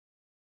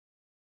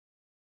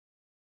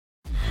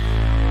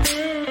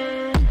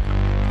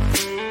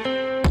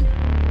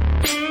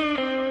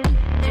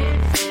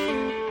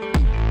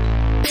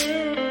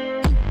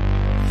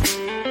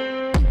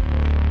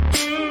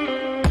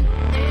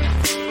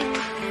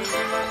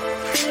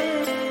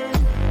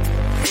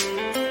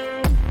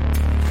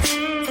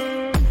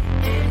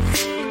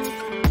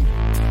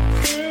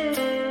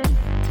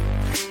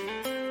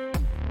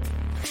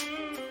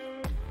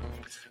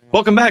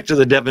Welcome back to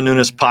the Devin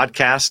Nunes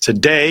podcast.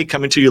 Today,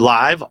 coming to you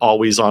live,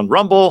 always on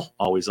Rumble,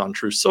 always on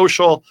True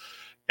Social.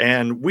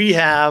 And we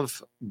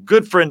have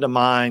good friend of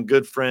mine,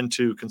 good friend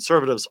to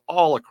conservatives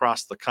all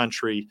across the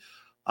country.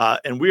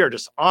 And we are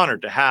just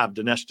honored to have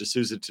Dinesh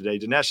D'Souza today.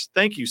 Dinesh,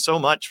 thank you so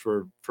much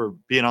for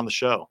being on the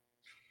show.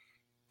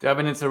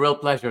 Devin, it's a real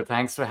pleasure.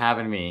 Thanks for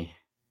having me.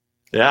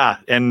 Yeah.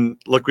 And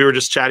look, we were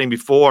just chatting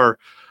before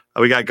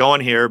we got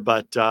going here,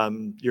 but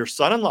your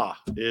son-in-law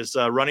is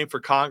running for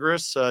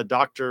Congress.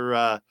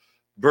 Dr.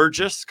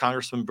 Burgess,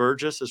 Congressman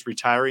Burgess, is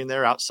retiring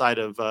there outside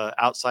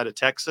of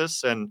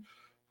Texas. And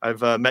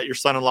I've met your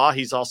son-in-law.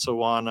 He's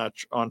also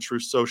on True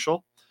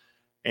Social,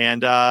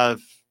 and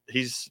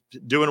he's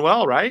doing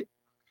well, right?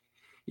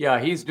 Yeah,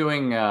 he's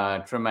doing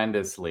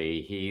tremendously.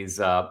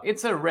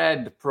 It's a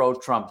red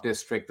pro-Trump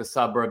district, the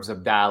suburbs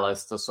of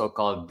Dallas, the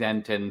so-called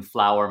Denton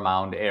Flower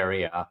Mound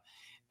area.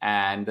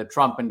 And the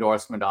Trump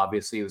endorsement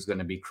obviously was going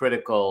to be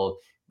critical.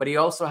 But he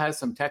also has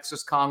some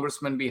Texas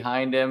congressmen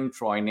behind him,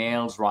 Troy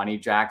Nehls, Ronnie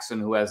Jackson,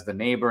 who has the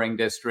neighboring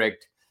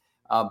district.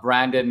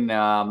 Brandon,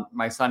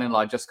 my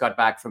son-in-law, just got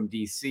back from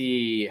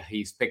D.C.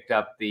 He's picked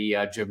up the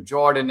Jim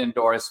Jordan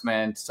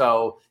endorsement.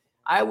 So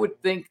I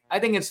think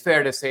it's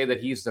fair to say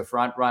that he's the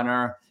front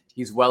runner.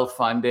 He's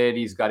well-funded.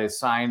 He's got his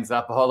signs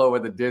up all over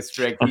the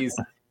district. He's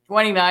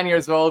 29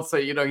 years old, so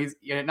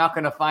you're not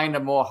going to find a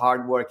more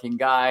hardworking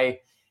guy.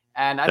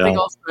 And I think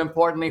also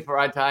importantly for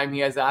our time, he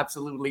has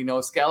absolutely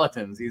no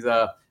skeletons. He's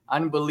a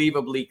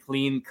unbelievably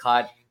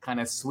clean-cut, kind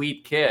of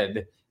sweet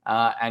kid,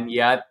 and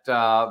yet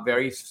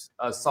very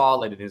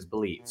solid in his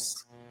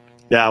beliefs.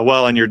 Yeah,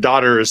 well, and your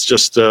daughter is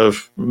just an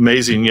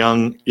amazing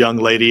young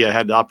lady. I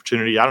had the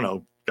opportunity,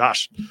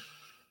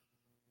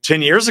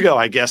 10 years ago,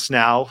 I guess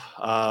now,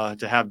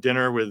 to have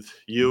dinner with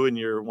you and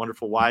your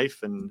wonderful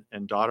wife and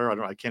daughter.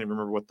 I can't even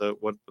remember what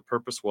the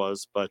purpose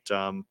was, but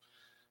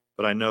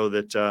I know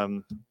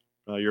that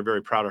you're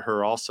very proud of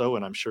her also,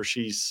 and I'm sure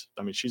she's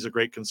a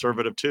great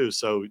conservative too.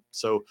 So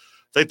I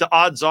think the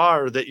odds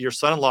are that your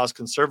son-in-law's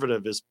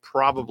conservative is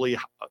probably,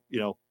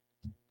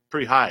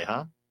 pretty high,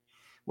 huh?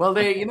 Well,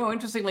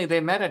 interestingly, they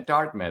met at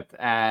Dartmouth,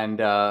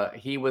 and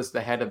he was the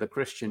head of the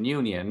Christian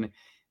Union.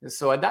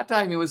 So at that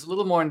time, he was a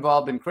little more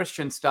involved in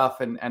Christian stuff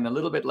and a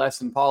little bit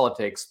less in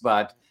politics.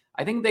 But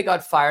I think they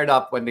got fired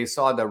up when they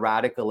saw the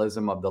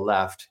radicalism of the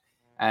left,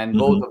 and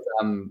both of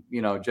them,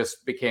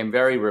 just became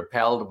very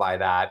repelled by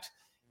that.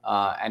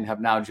 And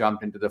have now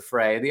jumped into the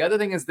fray. The other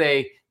thing is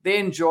they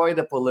enjoy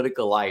the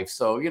political life.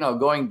 So,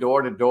 going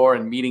door to door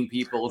and meeting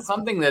people,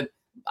 something that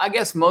I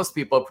guess most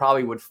people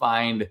probably would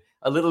find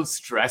a little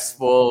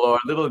stressful or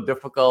a little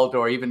difficult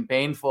or even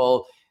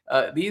painful.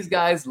 These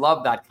guys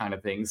love that kind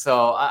of thing.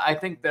 So I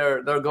think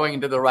they're going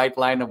into the right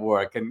line of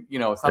work, and,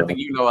 something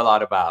you know a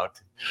lot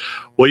about.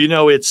 Well,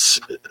 it's,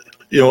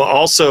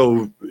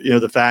 also,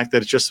 the fact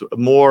that it's just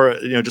more,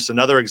 just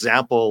another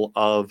example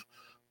of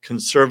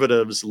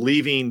conservatives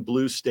leaving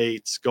blue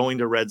states, going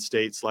to red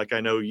states, like I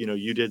know,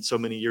 you did so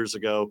many years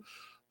ago.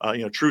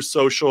 True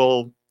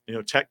Social,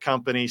 tech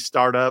company,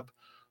 startup.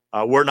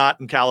 We're not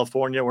in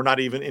California. We're not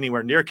even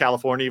anywhere near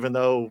California, even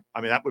though,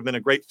 that would have been a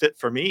great fit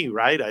for me,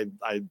 right?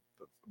 I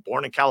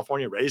born in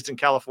California, raised in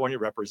California,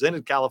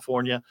 represented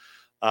California.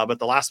 But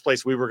the last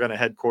place we were going to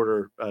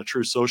headquarter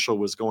True Social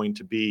was going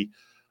to be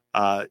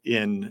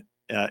in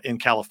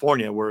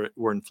California.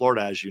 We're in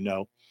Florida, as you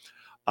know.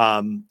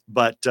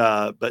 But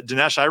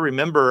Dinesh, I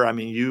remember,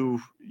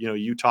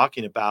 you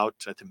talking about,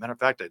 as a matter of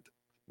fact,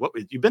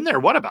 you've been there,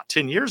 about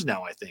 10 years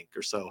now, I think,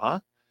 or so,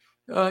 huh?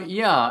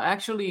 Yeah,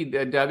 actually,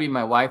 Debbie,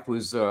 my wife,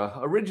 was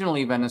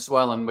originally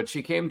Venezuelan, but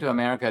she came to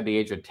America at the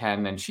age of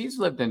 10, and she's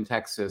lived in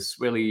Texas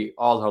really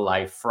all her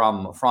life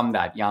from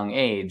that young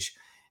age.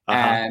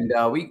 And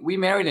we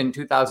married in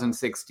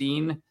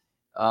 2016,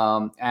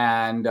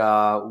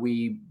 and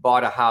we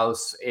bought a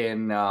house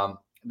in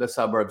the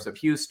suburbs of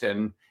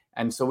Houston.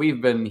 And so we've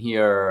been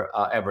here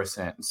ever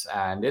since,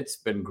 and it's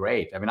been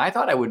great.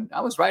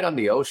 I was right on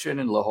the ocean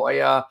in La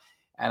Jolla,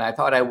 and I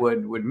thought I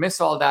would miss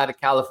all that.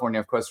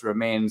 California, of course,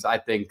 remains, I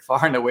think,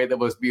 far and away the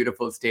most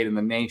beautiful state in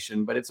the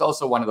nation, but it's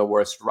also one of the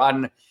worst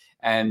run.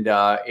 And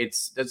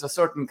there's a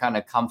certain kind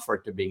of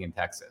comfort to being in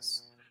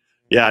Texas.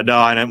 Yeah, no,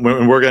 and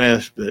we're going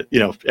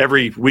to,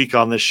 every week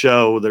on this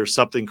show, there's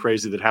something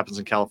crazy that happens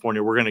in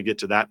California. We're going to get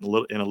to that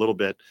in a little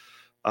bit.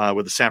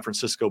 With the San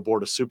Francisco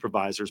Board of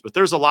Supervisors. But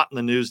there's a lot in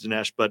the news,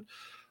 Dinesh, but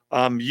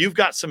you've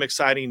got some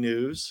exciting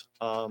news.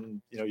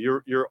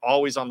 You're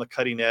always on the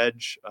cutting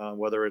edge,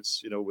 whether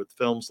it's, with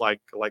films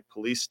like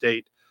Police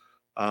State,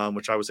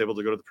 which I was able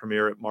to go to the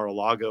premiere at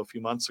Mar-a-Lago a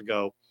few months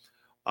ago,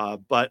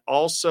 but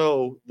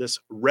also this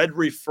Red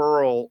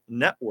Referral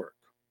Network,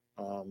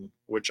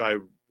 which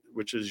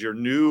is your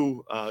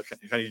new,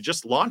 you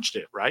just launched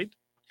it, right?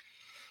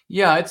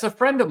 Yeah, it's a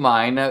friend of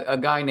mine, a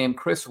guy named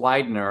Chris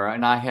Widener,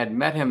 and I had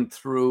met him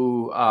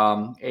through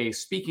a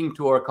speaking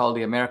tour called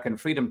the American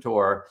Freedom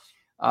Tour.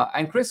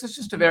 And Chris is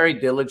just a very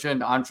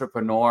diligent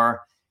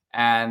entrepreneur,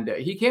 and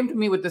he came to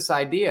me with this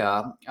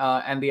idea,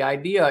 and the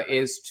idea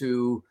is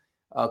to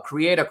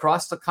create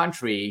across the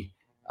country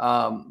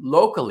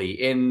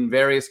locally in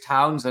various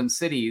towns and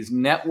cities,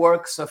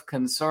 networks of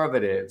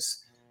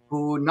conservatives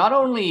who not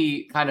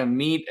only kind of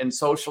meet and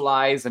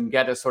socialize and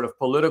get a sort of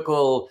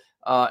political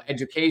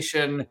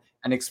education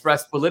and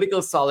express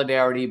political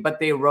solidarity, but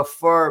they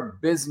refer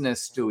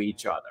business to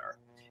each other.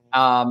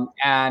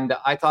 And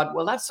I thought,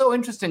 well, that's so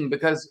interesting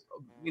because,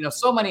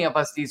 so many of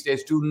us these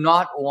days do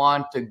not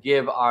want to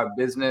give our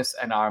business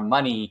and our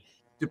money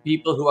to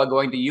people who are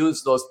going to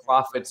use those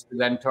profits to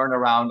then turn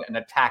around and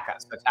attack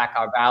us, attack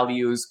our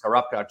values,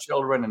 corrupt our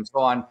children, and so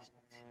on.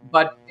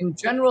 But in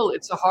general,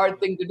 it's a hard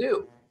thing to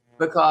do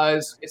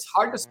because it's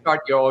hard to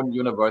start your own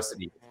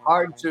university. It's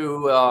hard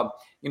to,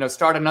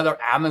 start another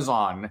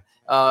Amazon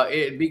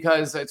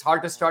because it's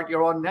hard to start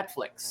your own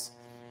Netflix.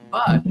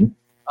 But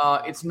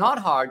it's not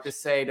hard to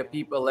say to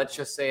people, let's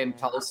just say in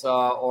Tulsa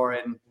or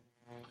in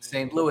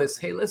St. Louis,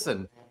 hey,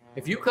 listen,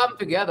 if you come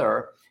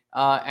together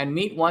and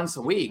meet once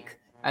a week,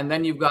 and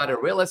then you've got a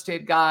real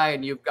estate guy,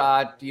 and you've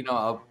got,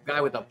 a guy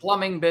with a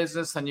plumbing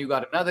business, and you've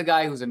got another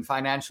guy who's in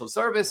financial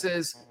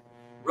services,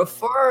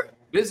 refer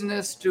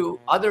business to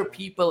other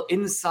people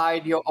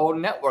inside your own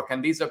network.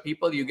 And these are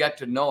people you get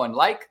to know and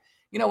like.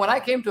 When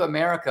I came to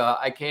America,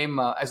 I came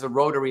as a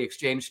Rotary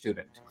exchange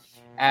student.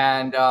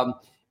 And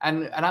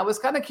I was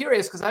kind of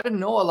curious because I didn't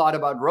know a lot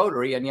about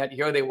Rotary, and yet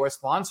here they were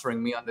sponsoring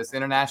me on this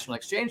international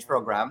exchange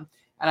program.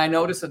 And I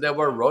noticed that there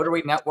were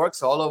Rotary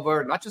networks all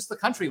over, not just the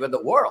country, but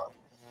the world.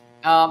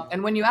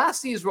 And when you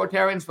ask these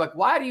Rotarians, like,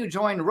 why do you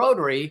join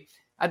Rotary?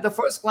 At the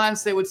first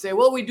glance, they would say,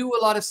 well, we do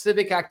a lot of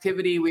civic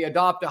activity. We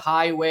adopt a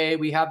highway.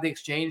 We have the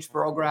exchange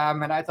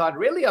program. And I thought,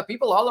 really, are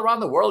people all around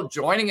the world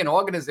joining an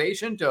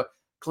organization to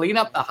clean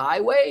up the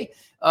highway?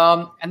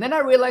 And then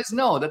I realized,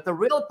 no, that the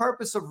real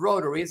purpose of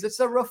Rotary is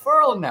it's a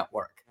referral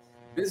network.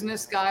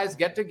 Business guys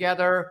get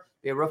together.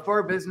 They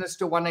refer business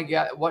to one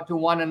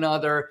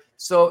another.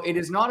 So it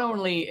is not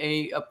only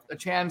a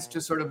chance to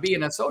sort of be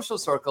in a social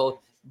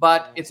circle,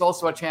 but it's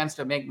also a chance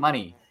to make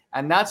money.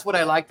 And that's what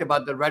I liked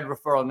about the Red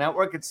Referral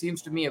Network. It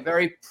seems to me a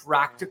very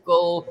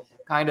practical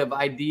kind of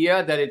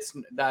idea that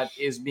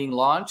is being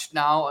launched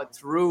now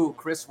through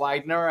Chris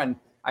Widener. And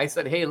I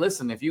said, hey,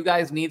 listen, if you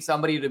guys need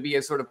somebody to be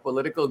a sort of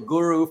political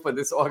guru for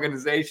this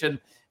organization,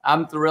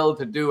 I'm thrilled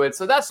to do it.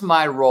 So that's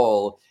my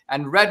role.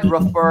 And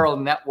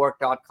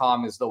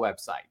redreferralnetwork.com is the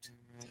website.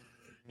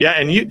 Yeah,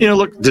 and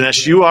look,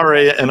 Dinesh, you are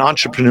an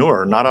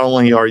entrepreneur. Not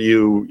only are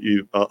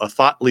you a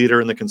thought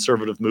leader in the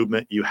conservative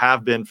movement, you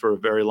have been for a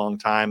very long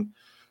time.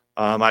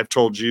 I've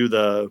told you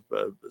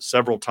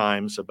several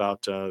times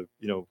about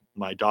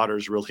my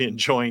daughter's really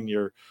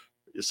enjoying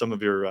some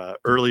of your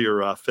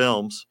earlier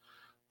films,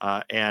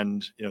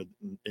 and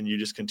you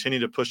just continue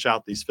to push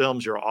out these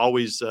films. You're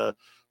always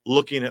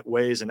looking at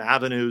ways and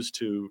avenues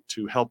to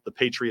help the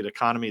Patriot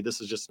economy. This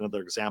is just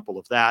another example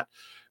of that.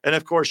 And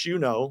of course,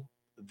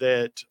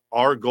 that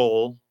our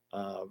goal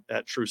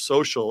at True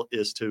Social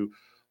is to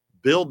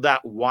build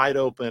that wide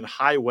open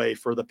highway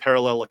for the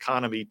parallel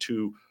economy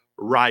to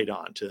ride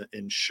on, to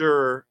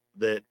ensure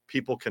that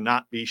people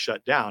cannot be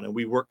shut down. And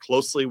we work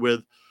closely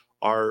with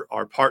our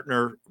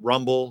partner,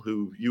 Rumble,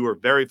 who you are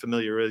very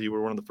familiar with. You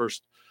were one of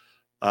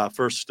the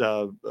first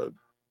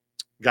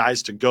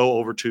guys to go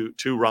over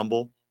to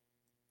Rumble.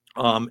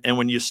 And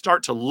when you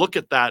start to look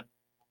at that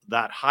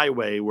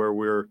highway where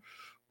we're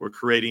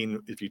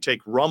creating, if you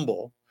take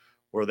Rumble,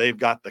 where they've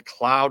got the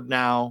cloud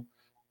now,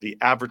 the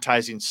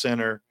advertising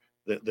center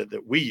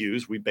that we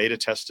use, we beta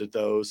tested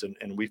those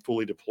and we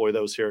fully deploy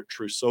those here at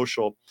True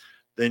Social.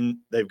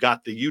 Then they've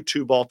got the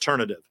YouTube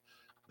alternative.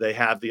 They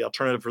have the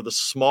alternative for the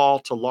small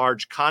to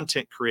large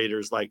content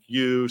creators like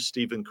you,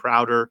 Steven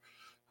Crowder,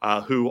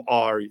 who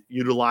are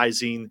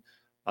utilizing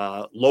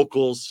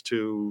locals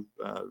to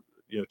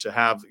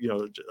have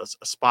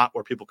a spot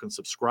where people can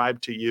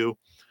subscribe to you.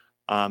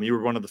 You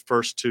were one of the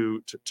first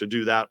to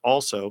do that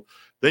also.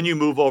 Then you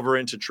move over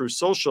into True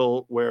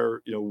Social,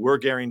 where we're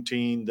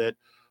guaranteeing that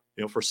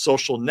for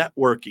social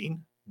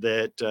networking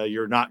that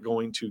you're not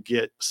going to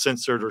get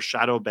censored or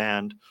shadow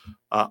banned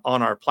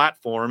on our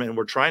platform. And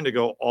we're trying to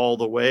go all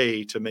the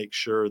way to make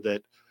sure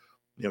that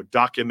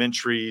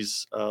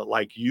documentaries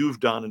like you've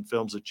done and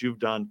films that you've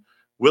done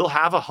will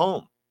have a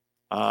home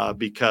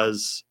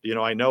because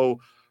I know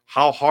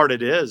how hard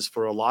it is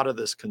for a lot of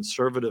this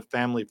conservative,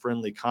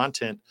 family-friendly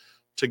content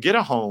to get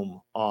a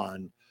home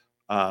on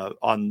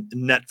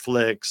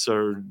Netflix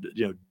or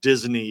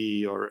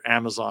Disney or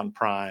Amazon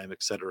Prime,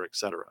 et cetera, et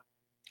cetera.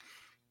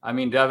 I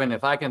mean, Devin,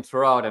 if I can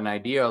throw out an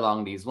idea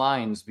along these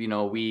lines,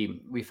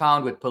 we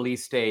found with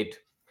Police State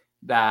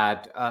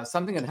that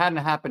something that hadn't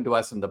happened to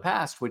us in the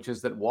past, which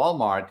is that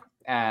Walmart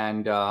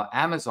and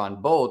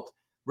Amazon both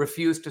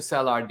refuse to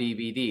sell our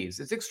DVDs.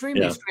 It's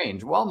extremely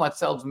strange. Walmart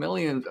sells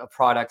millions of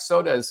products.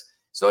 So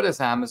does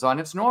Amazon.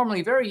 It's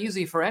normally very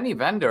easy for any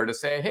vendor to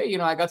say, hey,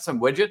 I got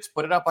some widgets,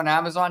 put it up on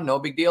Amazon, no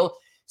big deal.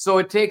 So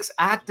it takes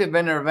active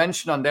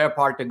intervention on their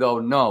part to go,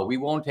 no, we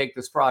won't take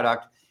this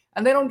product.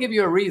 And they don't give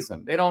you a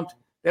reason. They don't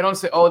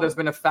say, oh, there's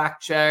been a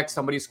fact check,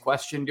 somebody's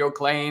questioned your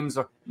claims,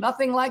 or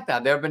nothing like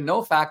that. There have been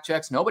no fact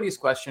checks. Nobody's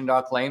questioned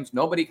our claims.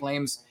 Nobody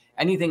claims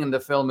anything in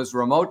the film is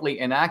remotely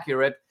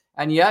inaccurate.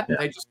 And yet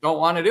they just don't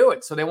want to do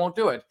it. So they won't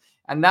do it.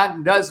 And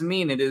that does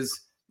mean it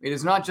is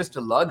not just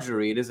a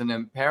luxury. It is an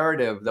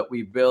imperative that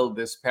we build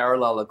this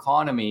parallel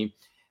economy.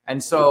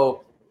 And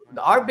so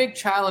our big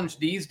challenge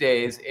these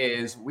days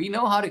is we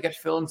know how to get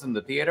films in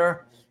the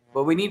theater,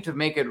 but we need to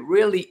make it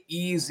really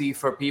easy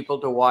for people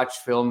to watch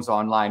films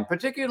online,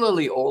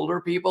 particularly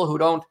older people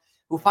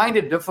who find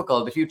it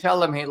difficult. If you tell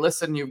them, hey,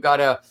 listen, you've got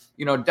to,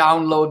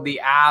 download the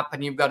app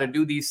and you've got to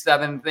do these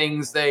 7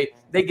 things, they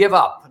give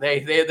up.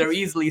 They're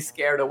easily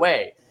scared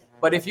away.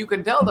 But if you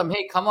can tell them,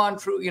 hey, come on,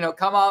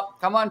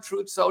 come on,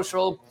 Truth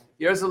Social.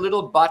 Here's a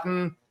little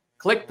button.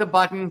 Click the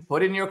button,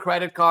 put in your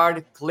credit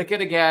card, click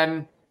it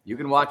again. You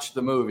can watch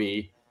the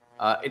movie.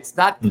 It's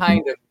that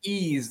kind of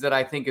ease that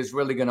I think is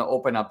really going to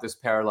open up this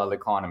parallel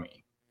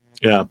economy.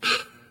 Yeah.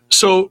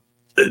 So,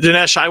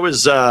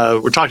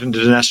 Dinesh, we're talking to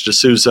Dinesh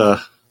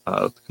D'Souza,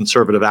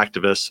 conservative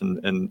activist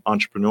and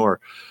entrepreneur.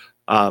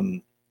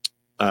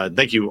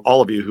 Thank you,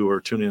 all of you who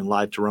are tuning in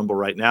live to Rumble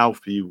right now.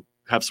 If you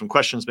have some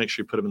questions, make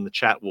sure you put them in the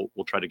chat.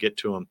 We'll try to get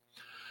to them.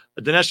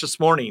 Dinesh, this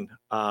morning,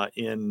 I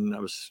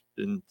was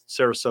in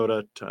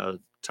Sarasota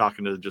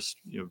talking to just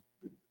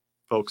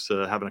folks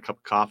having a cup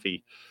of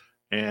coffee,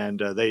 and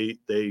they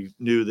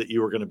knew that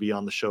you were going to be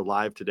on the show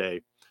live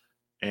today.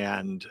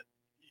 And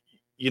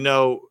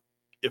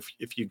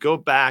if you go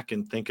back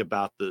and think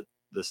about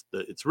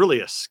it's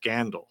really a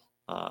scandal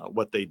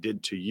what they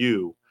did to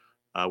you,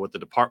 what the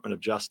Department of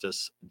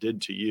Justice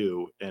did to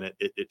you, and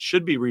it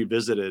should be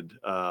revisited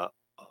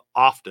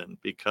often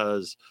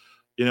because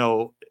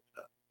you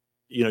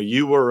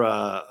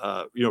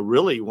were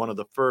really one of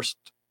the first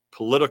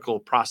political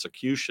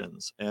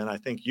prosecutions, and I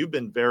think you've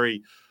been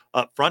very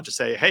upfront to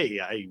say, hey,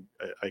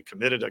 I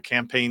committed a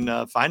campaign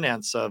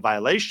finance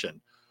violation.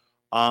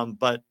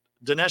 But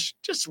Dinesh,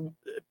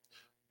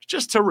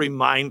 just to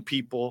remind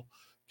people,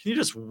 can you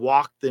just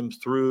walk them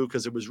through,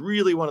 because it was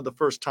really one of the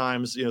first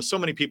times, so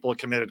many people have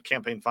committed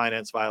campaign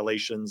finance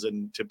violations,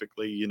 and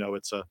typically,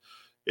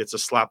 it's a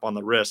slap on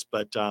the wrist.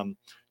 But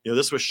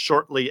this was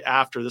shortly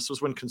after. This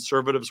was when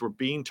conservatives were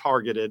being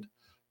targeted,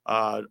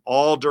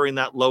 all during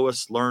that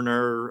Lois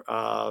Lerner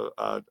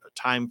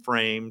time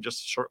frame,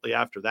 just shortly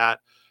after that.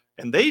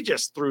 And they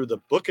just threw the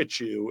book at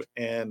you.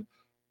 And,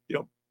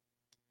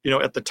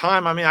 at the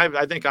time, I mean,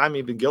 I think I'm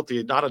even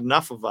guilty. Not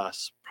enough of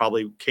us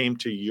probably came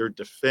to your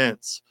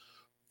defense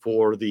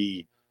for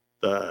the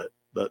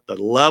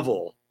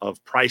level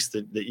of price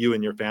that you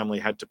and your family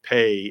had to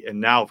pay. And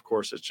now, of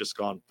course, it's just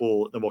gone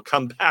full. And we'll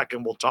come back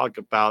and we'll talk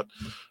about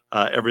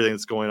everything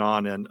that's going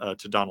on and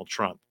to Donald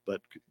Trump.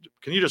 But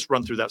can you just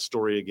run through that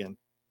story again?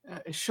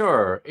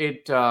 Sure.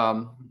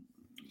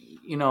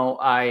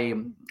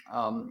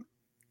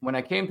 When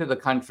I came to the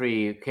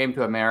country, came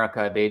to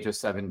America at the age of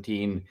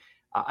 17,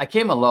 I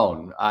came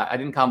alone. I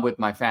didn't come with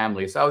my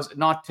family. So I was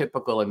not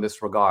typical in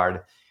this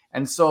regard.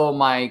 And so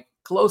my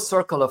close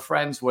circle of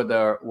friends were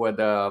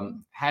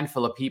the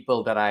handful of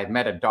people that I had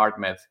met at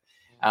Dartmouth.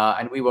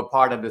 And we were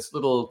part of this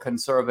little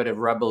conservative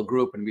rebel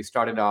group, and we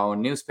started our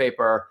own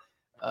newspaper.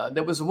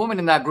 There was a woman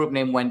in that group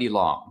named Wendy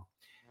Long.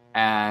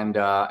 And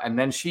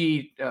then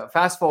she,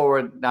 fast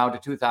forward now to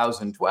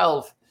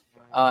 2012,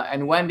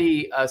 and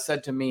Wendy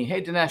said to me,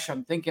 hey, Dinesh,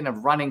 I'm thinking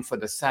of running for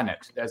the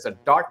Senate. There's a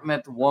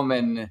Dartmouth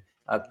woman,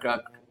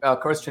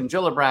 Kirsten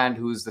Gillibrand,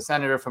 who's the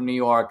senator from New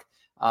York.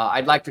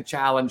 I'd like to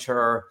challenge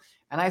her.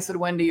 And I said,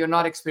 Wendy, you're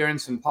not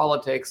experienced in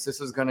politics.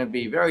 This is going to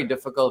be very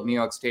difficult. New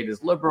York State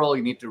is liberal.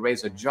 You need to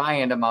raise a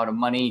giant amount of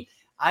money.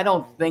 I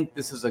don't think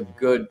this is a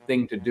good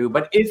thing to do.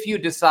 But if you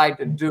decide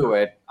to do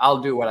it, I'll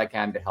do what I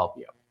can to help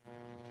you.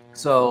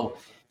 So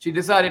she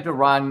decided to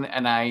run,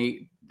 and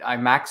I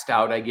maxed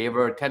out. I gave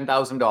her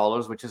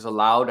 $10,000, which is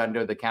allowed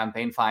under the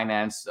campaign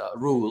finance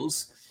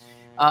rules.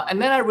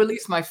 And then I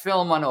released my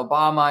film on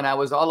Obama, and I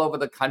was all over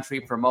the country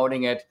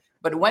promoting it.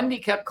 But Wendy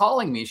kept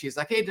calling me. She's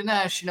like, hey,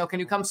 Dinesh, can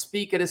you come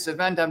speak at this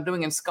event I'm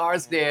doing in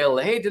Scarsdale?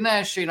 Hey,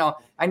 Dinesh,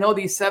 I know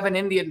these 7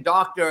 Indian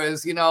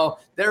doctors,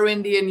 they're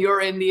Indian,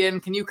 you're Indian.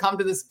 Can you come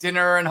to this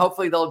dinner and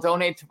hopefully they'll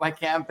donate to my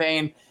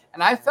campaign?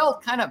 And I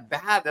felt kind of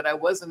bad that I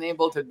wasn't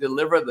able to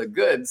deliver the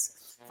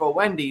goods for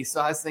Wendy.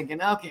 So I was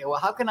thinking, okay, well,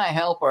 how can I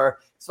help her?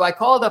 So I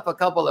called up a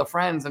couple of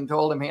friends and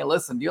told them, hey,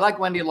 listen, do you like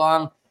Wendy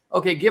Long?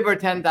 Okay, give her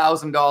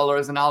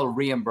 $10,000 and I'll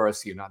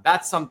reimburse you. Now,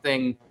 that's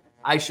something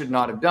I should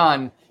not have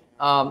done.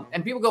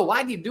 And people go,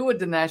 why do you do it,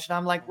 Dinesh? And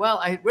I'm like, well,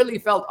 I really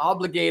felt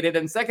obligated.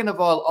 And second of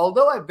all,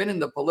 although I've been in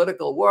the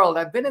political world,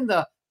 I've been in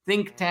the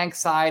think tank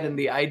side and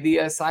the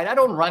idea side. I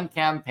don't run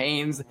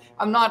campaigns.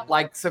 I'm not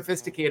like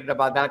sophisticated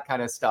about that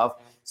kind of stuff.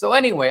 So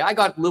anyway, I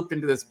got looped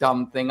into this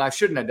dumb thing. I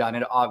shouldn't have done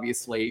it,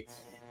 obviously.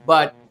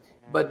 But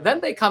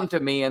then they come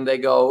to me and they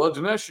go, well,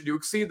 Dinesh, should you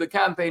exceed the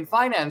campaign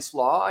finance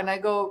law? And I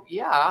go,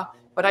 yeah,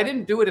 but I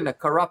didn't do it in a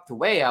corrupt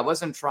way. I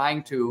wasn't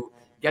trying to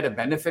get a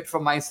benefit for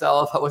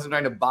myself. I wasn't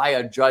trying to buy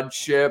a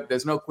judgeship.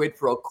 There's no quid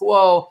pro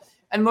quo.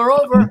 And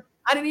moreover,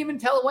 I didn't even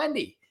tell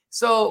Wendy.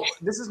 So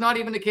this is not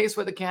even the case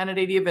where the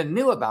candidate even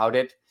knew about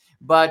it.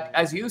 But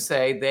as you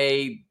say,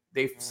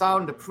 they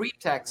found a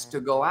pretext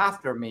to go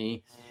after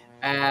me.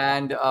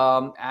 And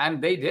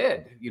they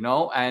did,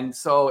 and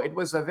so it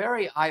was a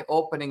very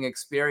eye-opening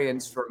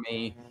experience for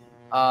me.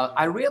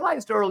 I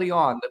realized early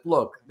on that,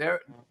 look,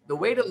 the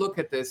way to look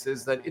at this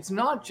is that it's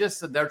not just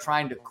that they're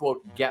trying to,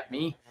 quote, get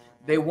me.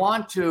 They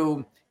want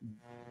to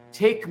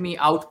take me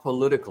out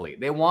politically.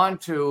 They want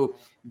to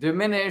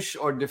diminish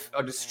or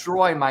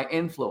destroy my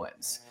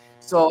influence.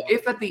 So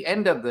if at the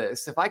end of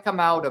this, if I come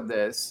out of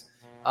this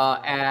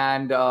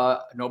and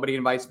nobody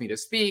invites me to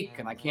speak,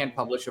 and I can't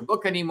publish a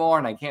book anymore,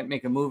 and I can't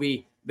make a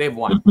movie, they've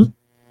won. Mm-hmm.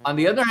 On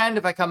the other hand,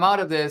 if I come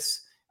out of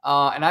this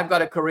and I've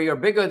got a career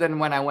bigger than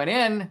when I went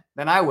in,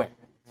 then I win.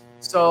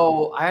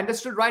 So I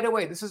understood right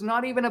away, this is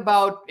not even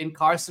about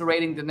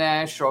incarcerating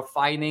Dinesh or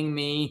fining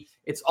me.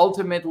 It's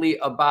ultimately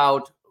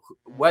about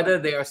whether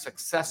they are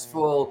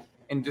successful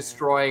in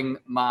destroying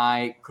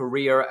my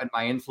career and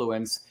my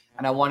influence.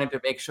 And I wanted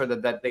to make sure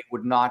that they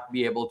would not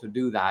be able to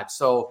do that.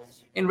 So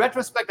in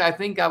retrospect, I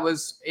think I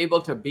was able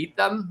to beat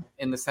them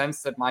in the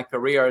sense that my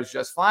career is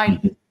just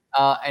fine.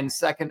 And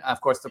second,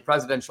 of course, the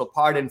presidential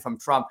pardon from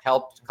Trump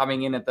helped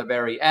coming in at the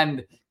very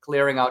end,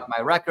 clearing out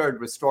my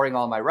record, restoring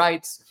all my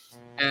rights.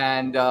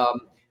 And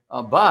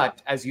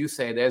but as you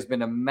say, there's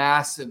been a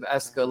massive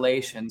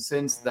escalation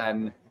since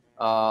then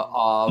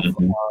of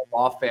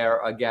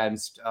lawfare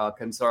against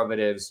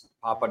conservatives,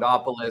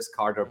 Papadopoulos,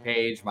 Carter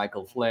Page,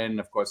 Michael Flynn,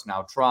 of course,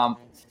 now Trump.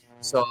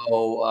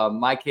 So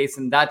my case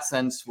in that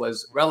sense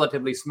was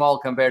relatively small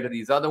compared to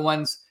these other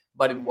ones,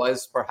 but it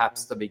was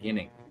perhaps the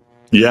beginning.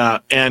 Yeah,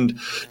 and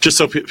just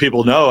so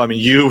people know, I mean,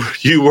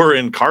 you were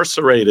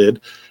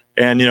incarcerated,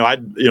 and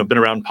I'd been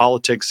around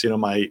politics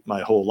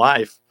my whole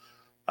life,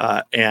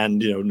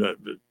 and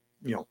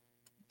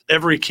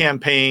every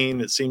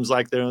campaign, it seems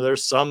like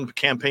there's some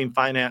campaign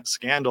finance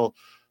scandal.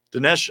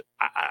 Dinesh,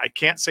 I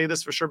can't say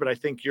this for sure, but I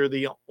think you're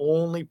the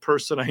only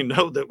person I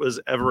know that was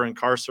ever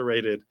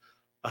incarcerated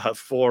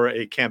for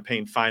a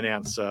campaign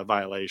finance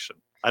violation.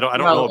 I don't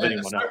know of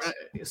anyone else.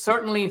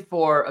 Certainly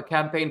for a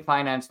campaign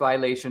finance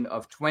violation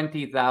of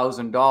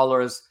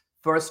 $20,000,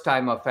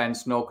 first-time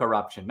offense, no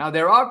corruption. Now,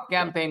 there are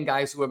campaign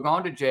guys who have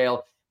gone to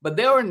jail, but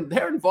they're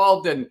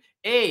involved in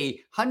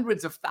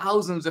hundreds of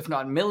thousands, if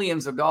not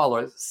millions of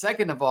dollars.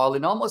 Second of all,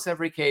 in almost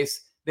every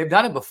case, they've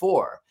done it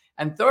before.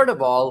 And third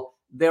of all,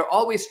 they're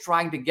always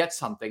trying to get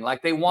something,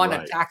 like they want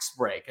a tax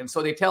break. And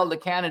so they tell the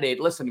candidate,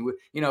 listen,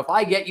 if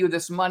I get you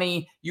this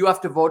money, you have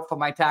to vote for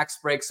my tax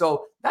break.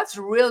 So that's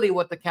really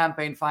what the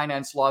campaign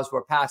finance laws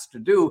were passed to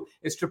do,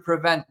 is to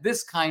prevent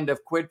this kind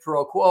of quid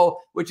pro quo,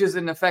 which is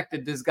in effect a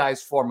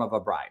disguised form of a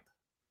bribe.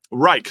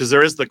 Right, because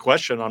there is the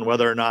question on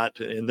whether or not,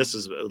 and this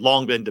has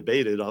long been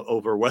debated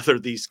over whether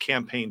these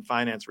campaign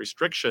finance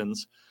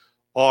restrictions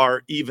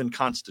are even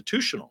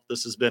constitutional.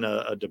 This has been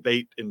a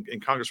debate in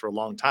Congress for a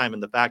long time,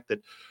 and the fact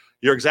that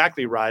you're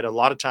exactly right. A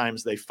lot of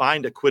times they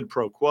find a quid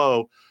pro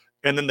quo,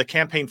 and then the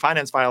campaign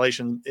finance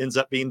violation ends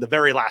up being the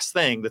very last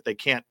thing that they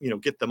can't,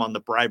 get them on the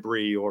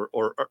bribery or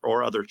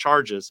other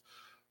charges.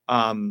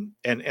 And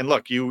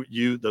look,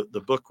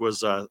 the book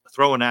was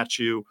thrown at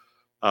you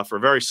for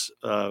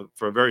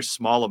a very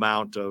small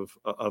amount of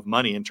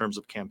money in terms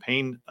of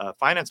campaign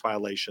finance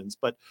violations.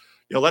 But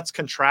let's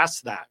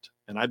contrast that.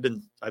 And I've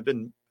been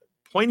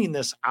pointing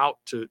this out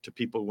to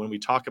people when we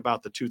talk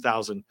about the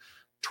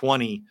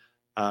 2020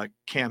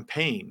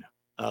 campaign.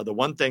 The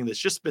one thing that's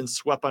just been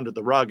swept under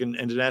the rug, and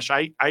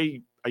Dinesh,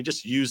 I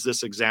just use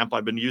this example.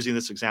 I've been using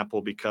this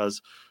example because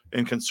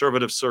in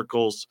conservative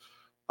circles,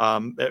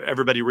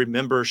 everybody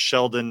remembers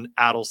Sheldon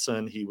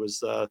Adelson. He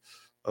was,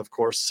 of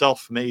course,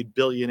 self-made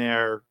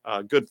billionaire,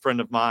 a good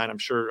friend of mine. I'm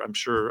sure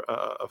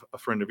a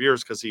friend of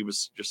yours, because he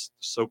was just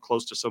so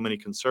close to so many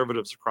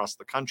conservatives across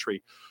the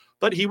country.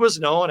 But he was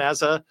known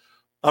as a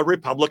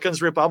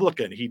Republican's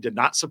Republican. He did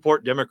not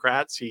support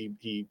Democrats. He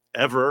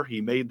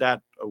made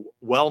that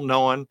well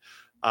known.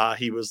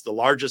 He was the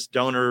largest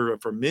donor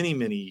for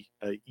many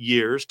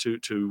years to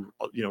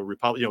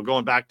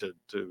going back to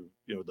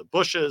the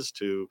Bushes,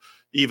 to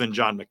even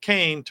John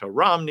McCain, to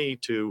Romney,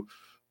 to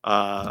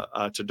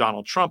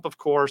Donald Trump, of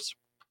course.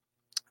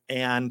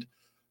 And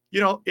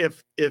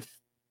if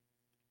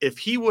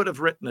he would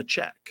have written a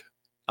check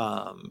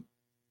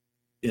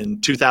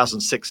in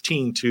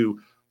 2016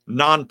 to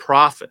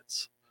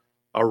nonprofits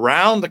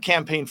around the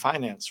campaign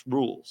finance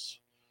rules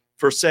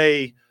for,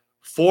 say,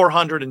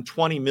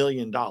 $420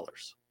 million.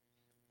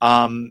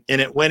 And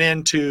it went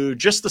into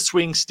just the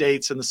swing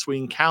states and the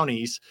swing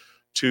counties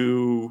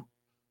to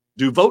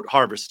do vote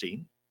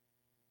harvesting.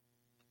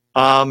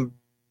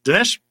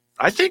 Dinesh,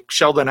 I think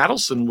Sheldon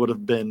Adelson would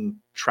have been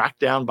tracked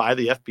down by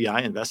the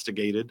FBI,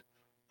 investigated,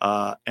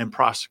 and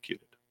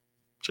prosecuted.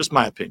 Just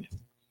my opinion.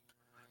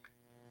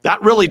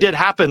 That really did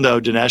happen,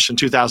 though, Dinesh, in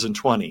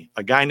 2020.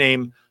 A guy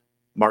named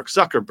Mark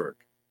Zuckerberg,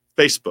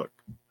 Facebook,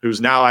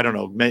 who's now, I don't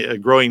know,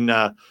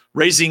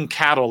 raising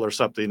cattle or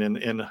something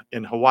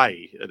in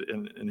Hawaii,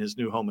 in his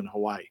new home in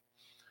Hawaii.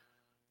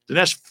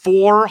 Dinesh,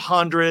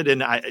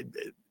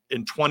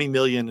 420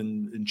 million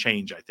and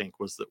change, I think,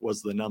 was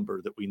the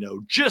number that we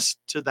know just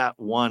to that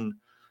one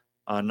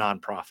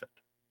nonprofit.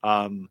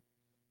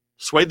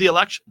 Swayed the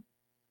election,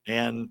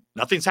 and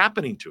nothing's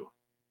happening to him.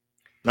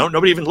 No,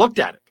 nobody even looked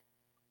at it.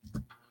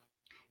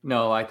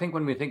 No, I think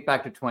when we think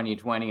back to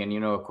 2020,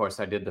 and of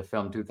course, I did the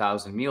film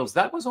 2000 Meals,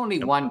 that was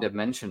only one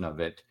dimension of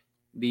it.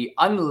 The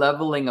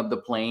unleveling of the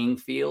playing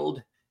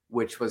field,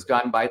 which was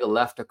done by the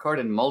left, occurred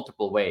in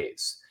multiple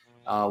ways.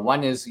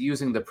 One is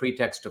using the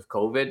pretext of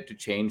COVID to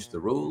change the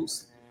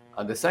rules.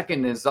 The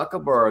second is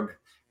Zuckerberg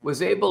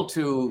was able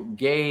to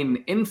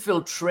gain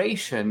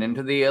infiltration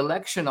into the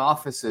election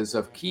offices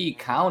of key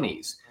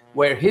counties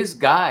where his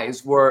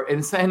guys were, in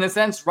a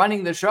sense,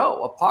 running the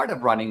show, a part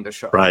of running the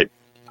show. Right.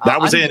 That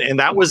was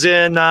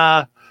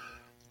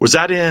was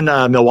that in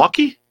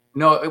Milwaukee?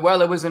 No,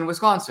 well, it was in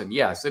Wisconsin.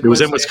 Yes, it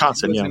was in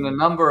Wisconsin. It was in a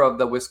number of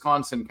the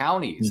Wisconsin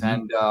counties,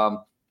 Mm-hmm. and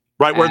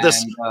right where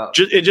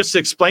just to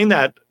explain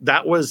that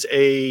was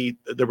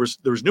there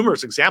was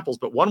numerous examples,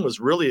 but one was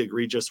really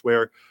egregious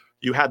where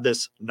you had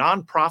this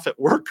nonprofit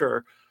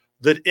worker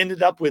that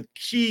ended up with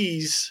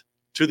keys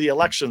to the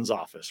elections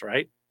office,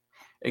 right?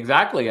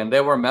 Exactly. And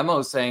there were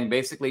memos saying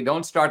basically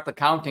don't start the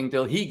counting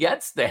till he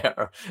gets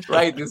there,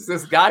 right?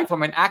 This guy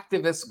from an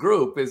activist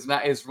group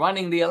is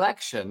running the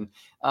election.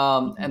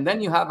 And then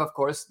you have, of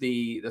course,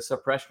 the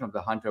suppression of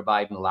the Hunter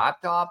Biden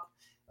laptop,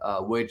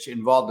 which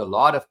involved a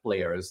lot of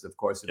players. Of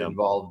course, it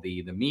involved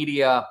the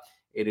media.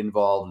 It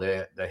involved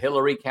the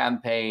Hillary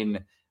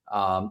campaign.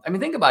 I mean,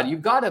 think about it.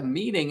 You've got a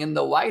meeting in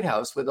the White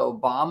House with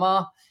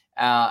Obama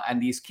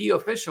and these key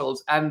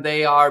officials, and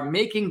they are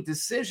making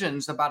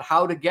decisions about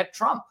how to get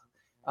Trump.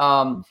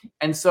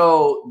 And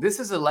so this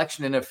is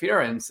election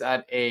interference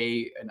at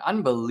an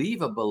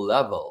unbelievable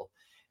level.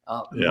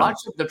 Much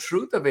of the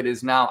truth of it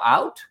is now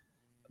out,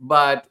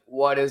 but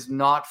what is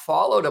not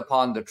followed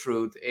upon the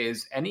truth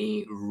is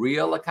any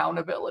real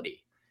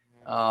accountability.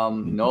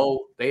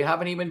 No, they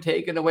haven't even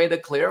taken away the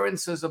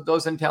clearances of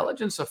those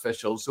intelligence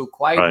officials who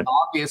quite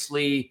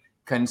obviously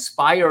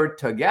conspired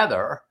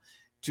together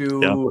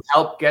to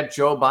help get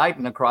Joe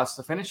Biden across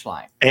the finish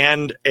line.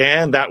 And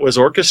that was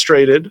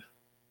orchestrated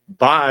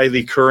by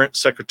the current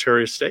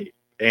Secretary of State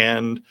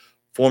and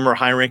former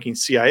high-ranking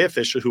CIA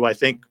official who I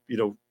think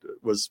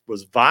was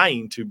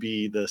vying to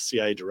be the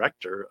CIA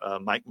director,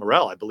 Mike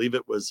Morrell. I believe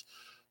it was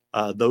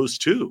those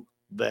two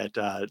that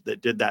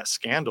did that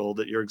scandal.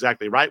 That you're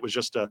exactly right was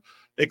just a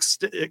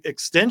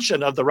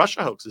extension of the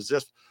Russia hoax. It's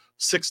just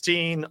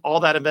 16, all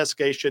that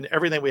investigation,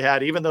 everything we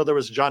had, even though there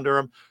was John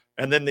Durham,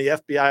 and then the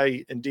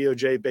FBI and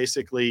DOJ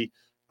basically,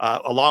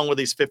 along with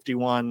these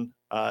 51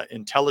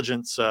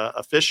 intelligence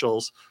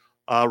officials.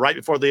 Right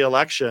before the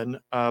election,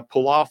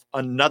 pull off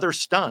another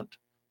stunt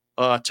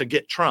to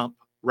get Trump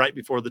right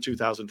before the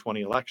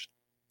 2020 election.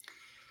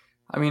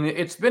 I mean,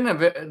 it's been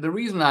the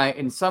reason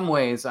in some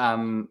ways,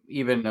 I'm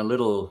even a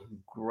little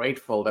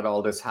grateful that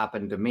all this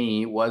happened to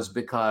me was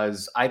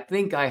because I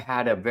think I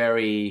had a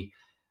very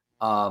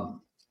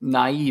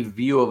naive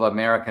view of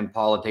American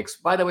politics.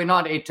 By the way,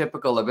 not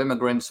atypical of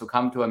immigrants who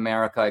come to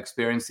America,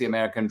 experience the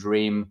American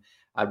dream.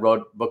 I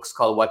wrote books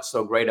called What's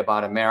So Great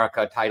About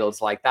America,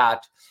 titles like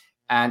that.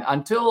 And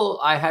until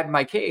I had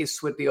my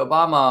case with the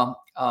Obama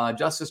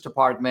Justice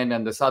Department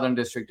and the Southern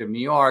District of New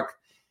York,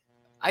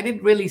 I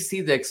didn't really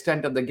see the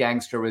extent of the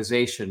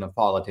gangsterization of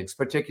politics,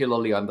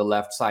 particularly on the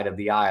left side of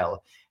the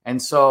aisle.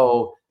 And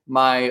so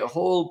my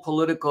whole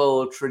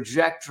political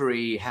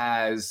trajectory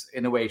has,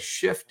 in a way,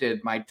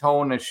 shifted. My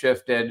tone has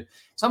shifted.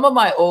 Some of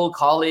my old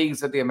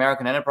colleagues at the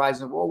American Enterprise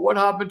said, well, what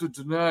happened to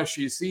Dinesh?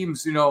 He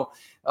seems,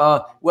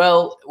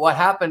 well, what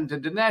happened to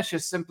Dinesh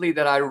is simply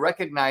that I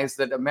recognize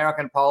that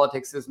American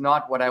politics is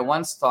not what I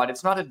once thought.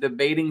 It's not a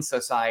debating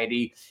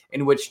society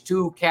in which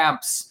two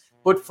camps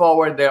put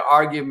forward their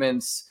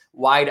arguments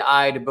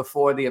wide-eyed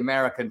before the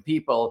American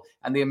people,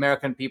 and the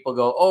American people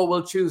go, oh,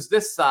 we'll choose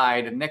this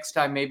side, and next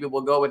time maybe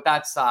we'll go with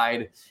that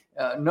side.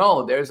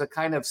 No, there's a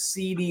kind of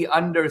seedy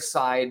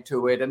underside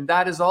to it, and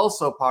that is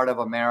also part of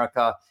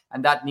America,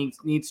 and that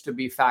needs to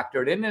be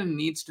factored in and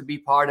needs to be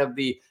part of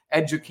the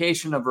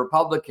education of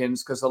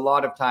Republicans, because a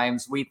lot of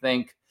times we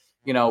think,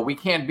 we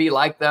can't be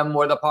like them,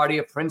 we're the party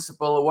of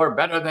principle, we're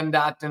better than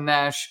that,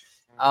 Dinesh,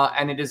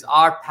 and it is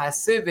our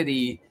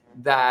passivity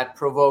that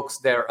provokes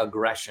their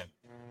aggression.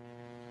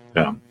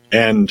 Yeah.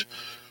 And,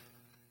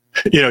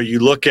 you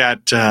look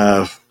at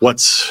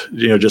what's,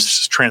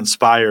 just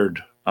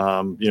transpired,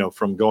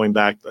 from going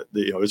back,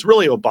 it's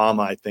really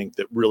Obama, I think,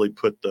 that really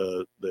put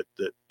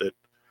that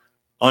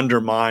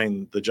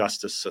undermined the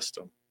justice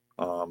system.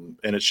 And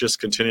it's just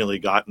continually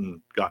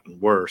gotten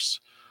worse.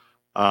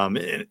 And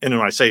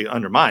when I say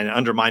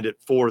undermined it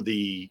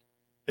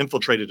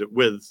infiltrated it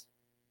with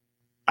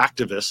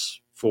activists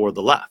for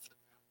the left,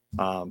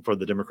 for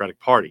the Democratic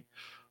Party.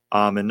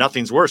 And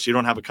nothing's worse. You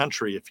don't have a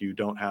country if you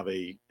don't have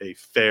a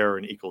fair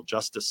and equal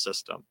justice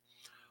system.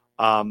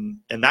 And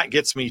that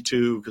gets me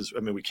to, because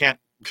we can't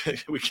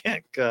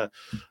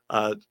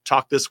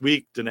talk this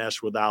week,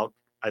 Dinesh, without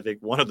I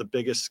think one of the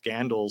biggest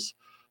scandals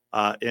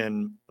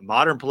in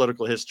modern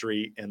political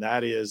history, and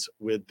that is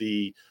with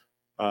the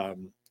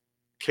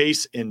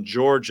case in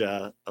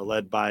Georgia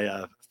led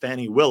by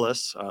Fani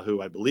Willis,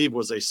 who I believe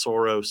was a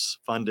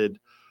Soros-funded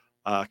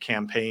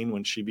campaign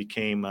when she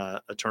became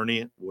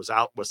attorney, was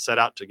set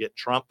out to get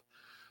Trump.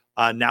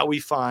 Now we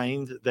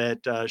find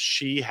that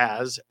she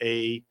has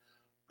a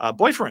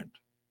boyfriend,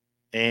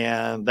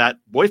 and that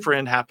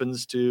boyfriend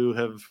happens to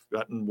have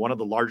gotten one of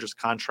the largest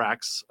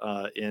contracts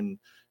in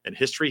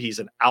history. He's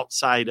an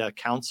outside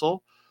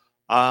counsel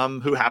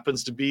who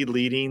happens to be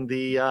leading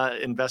the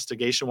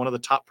investigation, one of the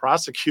top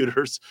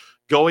prosecutors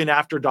going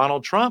after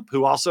Donald Trump,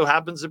 who also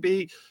happens to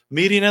be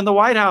meeting in the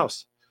White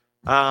House.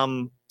 I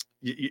mean,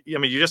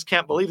 you just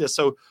can't believe this.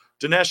 So,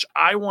 Dinesh,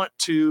 I'm going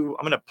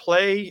to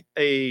play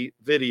a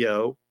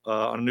video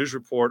on a news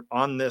report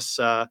on this,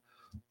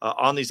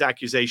 on these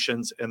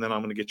accusations, and then I'm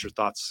going to get your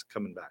thoughts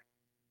coming back.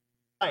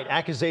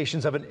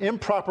 Accusations of an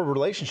improper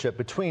relationship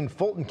between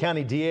Fulton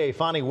County DA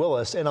Fani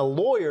Willis and a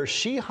lawyer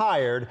she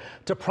hired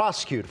to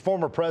prosecute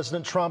former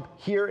President Trump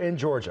here in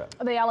Georgia.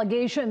 The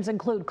allegations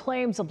include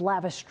claims of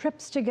lavish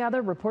trips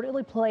together,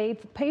 reportedly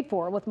paid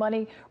for with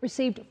money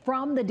received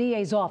from the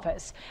DA's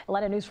office.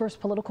 Atlanta News First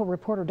political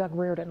reporter Doug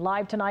Reardon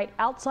live tonight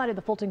outside of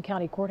the Fulton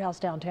County Courthouse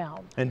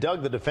downtown. And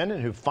Doug, the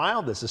defendant who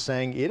filed this, is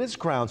saying it is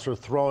grounds for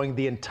throwing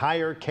the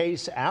entire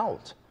case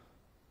out.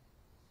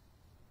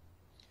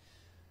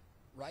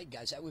 Right,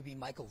 guys, that would be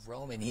Michael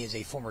Roman. He is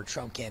a former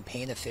Trump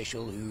campaign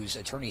official whose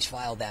attorneys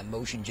filed that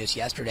motion just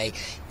yesterday.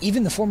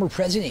 Even the former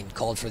president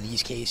called for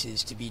these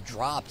cases to be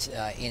dropped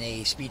in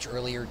a speech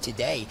earlier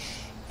today.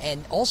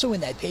 And also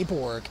in that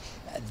paperwork,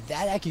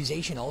 that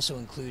accusation also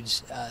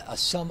includes a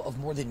sum of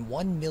more than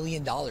 $1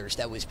 million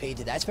that was paid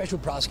to that special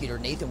prosecutor,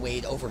 Nathan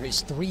Wade, over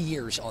his 3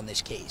 years on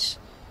this case.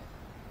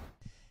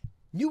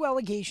 New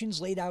allegations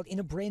laid out in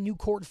a brand new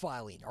court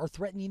filing are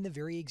threatening the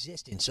very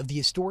existence of the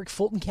historic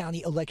Fulton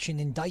County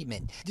election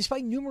indictment.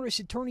 Despite numerous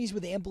attorneys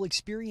with ample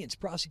experience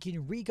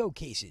prosecuting RICO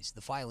cases,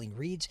 the filing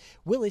reads,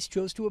 Willis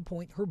chose to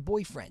appoint her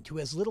boyfriend, who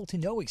has little to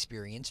no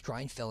experience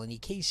trying felony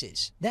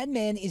cases. That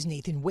man is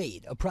Nathan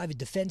Wade, a private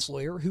defense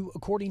lawyer who,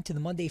 according to the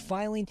Monday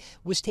filing,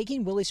 was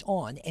taking Willis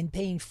on and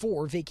paying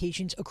for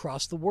vacations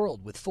across the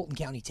world with Fulton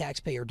County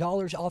taxpayer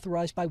dollars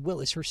authorized by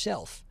Willis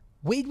herself.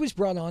 Wade was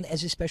brought on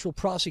as a special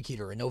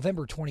prosecutor in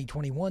November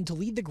 2021 to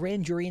lead the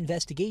grand jury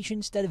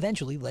investigations that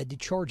eventually led to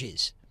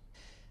charges.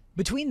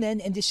 Between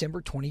then and December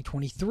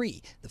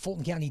 2023, the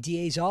Fulton County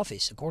DA's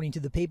office, according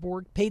to the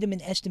paperwork, paid him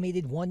an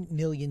estimated $1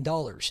 million.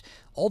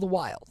 All the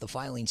while, the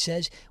filing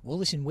says,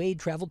 Willis and Wade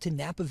traveled to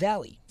Napa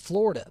Valley,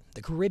 Florida,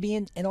 the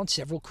Caribbean, and on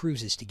several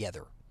cruises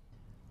together.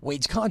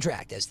 Wade's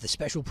contract as the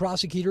special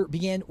prosecutor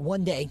began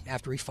one day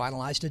after he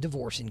finalized a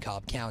divorce in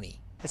Cobb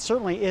County. It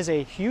certainly is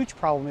a huge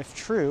problem if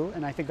true,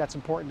 and I think that's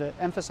important to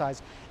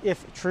emphasize,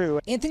 if true.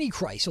 Anthony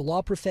Kreis, a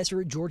law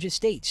professor at Georgia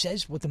State,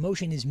 says what the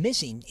motion is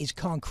missing is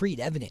concrete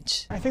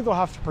evidence. I think they'll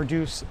have to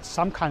produce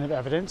some kind of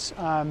evidence.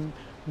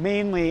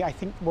 Mainly, I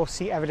think we'll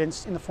see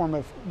evidence in the form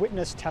of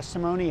witness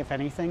testimony, if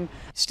anything.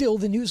 Still,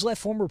 the news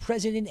left former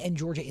president and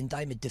Georgia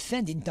indictment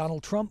defendant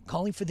Donald Trump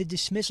calling for the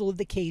dismissal of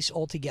the case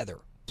altogether.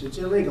 It's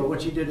illegal.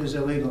 What you did is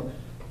illegal.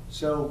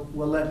 So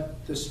we'll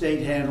let the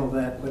state handle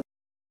that.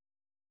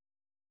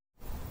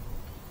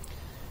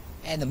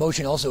 And the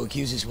motion also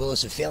accuses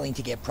Willis of failing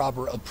to get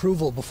proper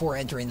approval before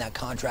entering that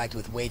contract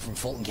with Wade from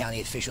Fulton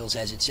County officials,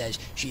 as it says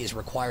she is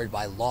required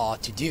by law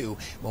to do.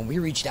 When we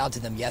reached out to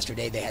them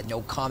yesterday, they had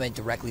no comment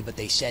directly, but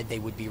they said they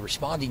would be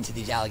responding to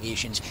these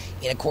allegations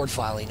in a court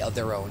filing of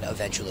their own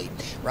eventually.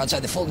 We're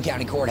outside the Fulton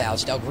County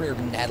Courthouse. Doug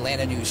Reardon,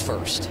 Atlanta News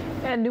First.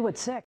 And new at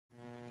 6.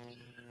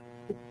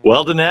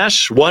 Well,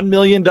 Dinesh, $1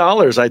 million.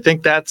 I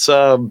think that's,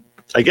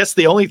 I guess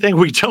the only thing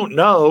we don't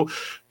know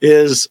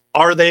is,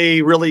 are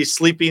they really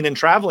sleeping and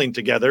traveling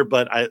together?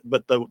 But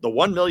the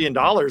 $1 million,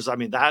 I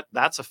mean,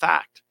 that's a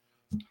fact.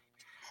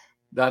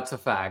 That's a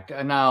fact.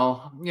 And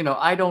now,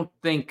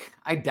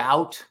 I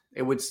doubt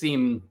it would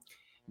seem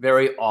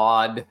very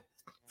odd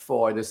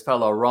for this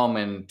fellow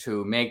Roman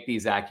to make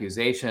these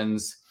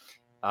accusations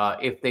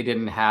if they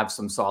didn't have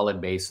some solid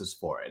basis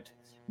for it.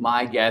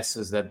 My guess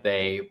is that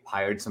they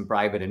hired some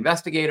private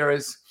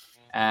investigators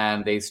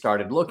and they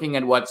started looking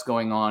at what's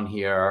going on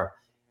here.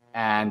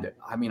 And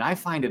I mean, I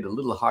find it a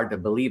little hard to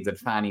believe that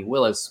Fani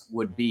Willis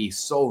would be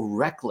so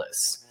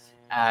reckless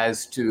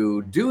as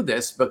to do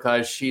this,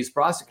 because she's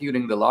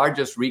prosecuting the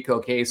largest RICO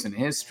case in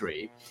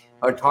history.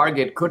 Her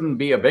target couldn't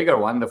be a bigger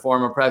one, the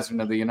former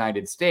president of the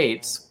United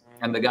States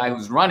and the guy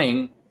who's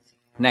running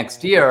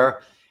next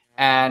year.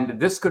 And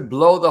this could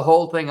blow the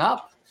whole thing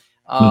up.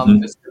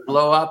 This could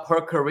blow up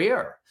her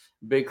career,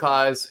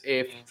 because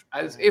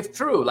if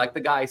true, like the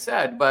guy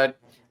said, but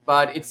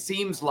it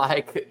seems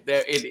like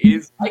it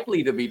is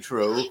likely to be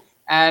true.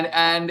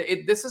 And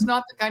this is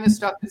not the kind of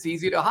stuff that's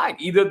easy to hide.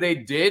 Either they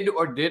did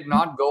or did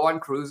not go on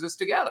cruises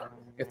together.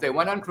 If they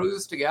went on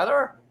cruises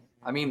together,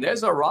 I mean,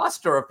 there's a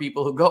roster of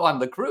people who go on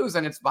the cruise,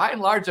 and it's by and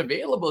large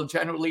available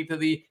generally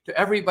to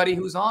everybody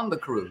who's on the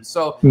cruise.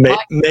 So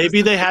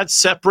maybe they had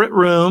separate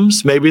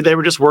rooms. Maybe they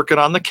were just working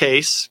on the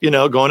case,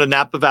 going to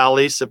Napa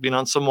Valley, sipping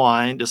on some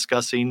wine,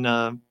 discussing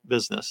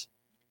business.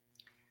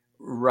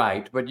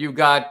 Right. But you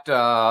got,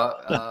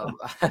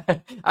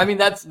 I mean,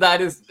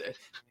 that is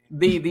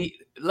the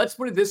let's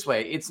put it this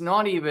way. It's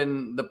not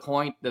even the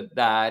point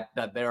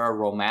that they're a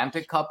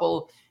romantic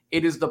couple.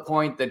 It is the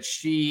point that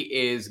she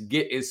is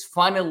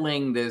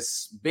funneling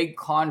this big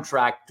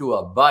contract to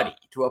a buddy,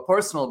 to a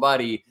personal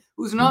buddy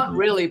who's not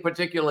really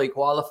particularly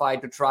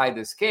qualified to try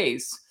this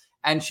case.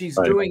 And she's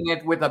doing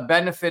it with a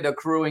benefit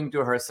accruing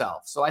to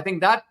herself. So I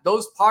think that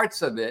those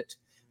parts of it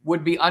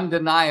would be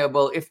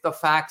undeniable if the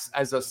facts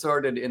as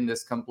asserted in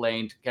this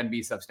complaint can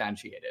be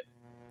substantiated.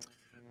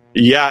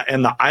 Yeah,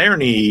 and the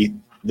irony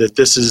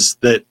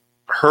that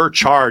her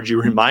charge,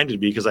 you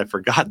reminded me because I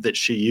forgot that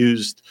she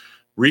used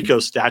RICO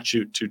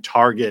statute to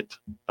target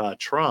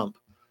Trump.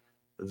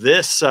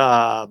 This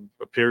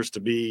appears to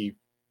be,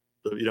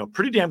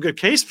 pretty damn good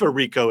case for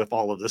RICO if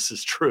all of this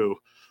is true.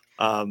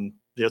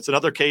 It's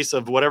another case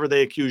of whatever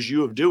they accuse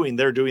you of doing,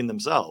 they're doing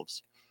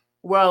themselves.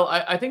 Well,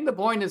 I think the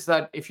point is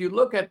that if you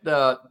look at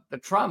the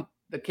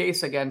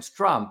case against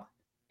Trump,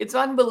 it's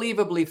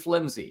unbelievably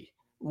flimsy.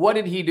 What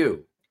did he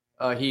do?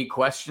 He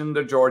questioned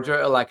the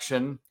Georgia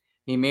election.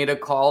 He made a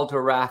call to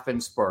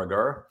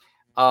Raffensperger.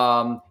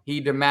 He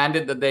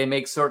demanded that they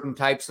make certain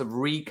types of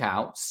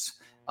recounts.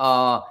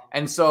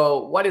 And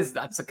so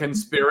that's a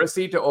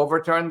conspiracy to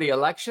overturn the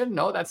election?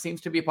 No, that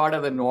seems to be part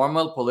of the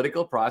normal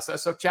political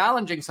process of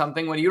challenging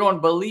something when you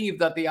don't believe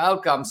that the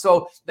outcome.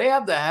 So they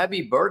have the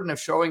heavy burden of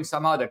showing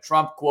somehow that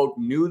Trump, quote,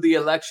 knew the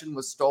election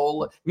was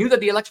stolen, knew that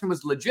the election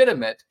was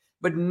legitimate,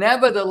 but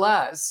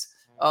nevertheless,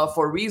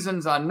 for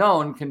reasons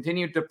unknown,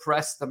 continued to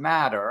press the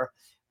matter.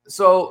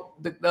 So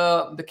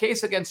the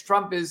case against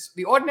Trump is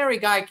the ordinary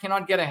guy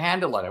cannot get a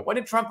handle on it. What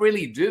did Trump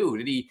really do?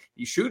 Did he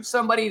shoot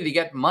somebody? Did he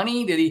get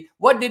money?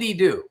 What did he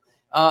do?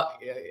 The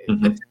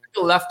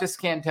typical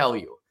leftist can't tell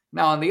you.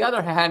 Now, on the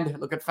other hand,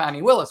 look at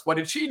Fani Willis. What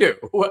did she do?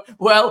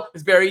 Well,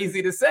 it's very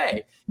easy to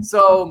say.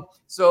 So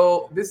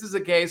this is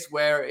a case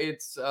where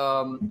it's,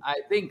 I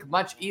think,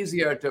 much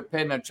easier to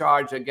pin a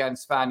charge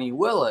against Fani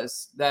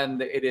Willis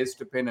than it is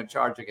to pin a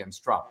charge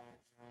against Trump.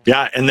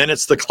 Yeah, and then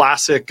it's the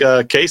classic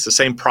case, the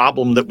same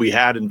problem that we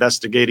had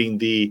investigating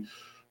the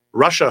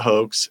Russia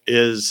hoax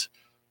is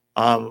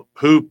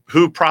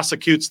who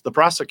prosecutes the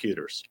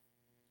prosecutors?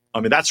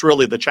 I mean, that's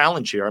really the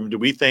challenge here. I mean, do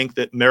we think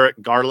that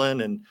Merrick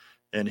Garland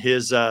and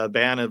his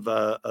band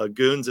of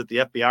goons at the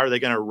FBI, are they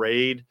going to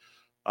raid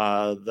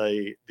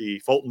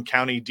the Fulton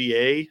County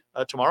DA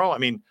tomorrow? I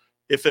mean,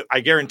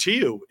 I guarantee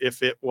you,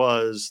 if it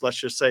was, let's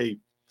just say,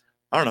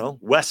 I don't know,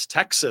 West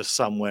Texas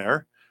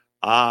somewhere,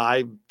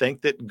 I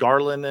think that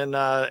Garland and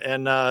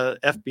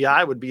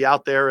FBI would be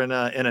out there in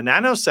a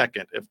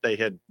nanosecond if they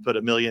had put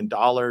 $1 million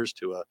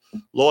to a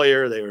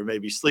lawyer. They were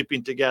maybe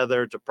sleeping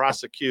together to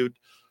prosecute,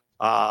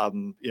 a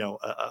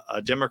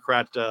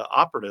Democrat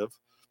operative.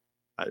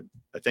 I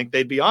think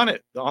they'd be on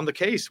the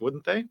case,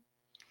 wouldn't they?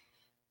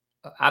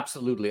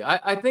 Absolutely.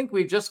 I think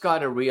we just got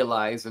to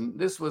realize, and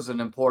this was an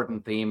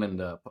important theme in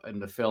the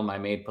film I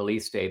made,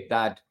 Police State,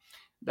 that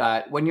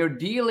when you're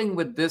dealing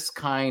with this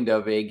kind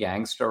of a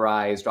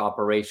gangsterized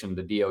operation,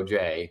 the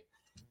DOJ,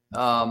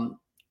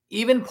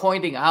 even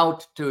pointing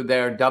out to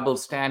their double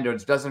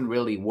standards doesn't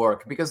really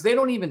work because they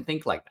don't even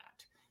think like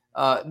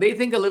that. They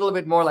think a little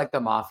bit more like the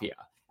mafia,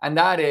 and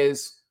that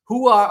is,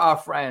 who are our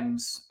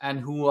friends and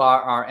who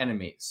are our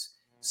enemies?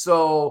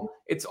 So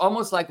it's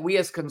almost like we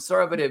as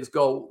conservatives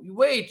go,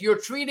 wait,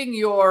 you're treating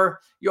your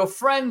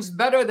friends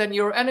better than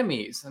your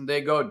enemies. And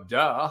they go,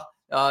 duh.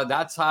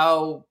 That's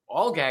how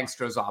all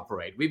gangsters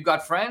operate. We've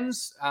got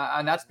friends,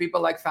 and that's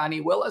people like Fani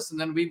Willis, and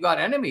then we've got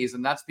enemies,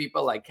 and that's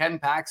people like Ken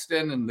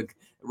Paxton and the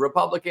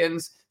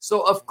Republicans.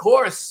 So of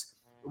course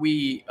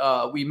we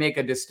make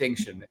a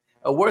distinction.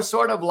 We're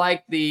sort of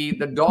like the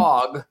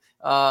dog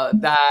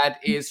that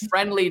is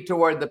friendly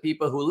toward the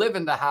people who live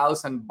in the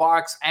house and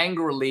barks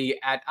angrily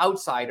at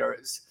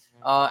outsiders.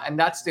 And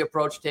that's the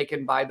approach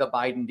taken by the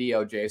Biden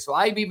DOJ. So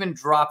I've even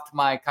dropped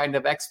my kind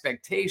of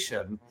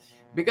expectation,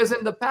 because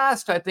in the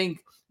past, I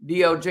think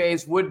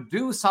DOJs would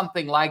do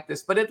something like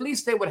this, but at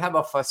least they would have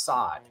a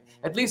facade.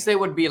 At least they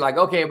would be like,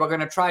 okay, we're going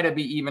to try to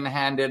be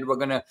even-handed. We're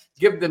going to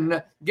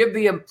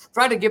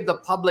try to give the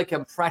public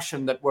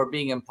impression that we're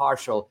being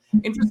impartial.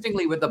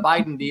 Interestingly, with the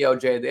Biden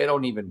DOJ, they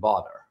don't even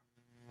bother.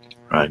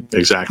 Right,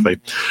 exactly.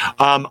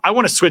 I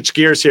want to switch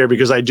gears here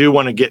because I do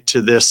want to get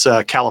to this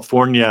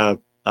California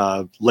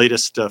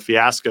latest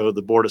fiasco.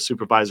 The Board of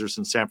Supervisors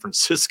in San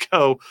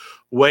Francisco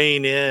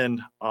weighing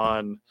in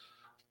on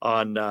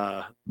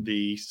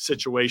the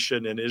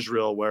situation in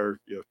Israel, where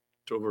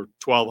over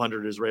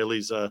 1,200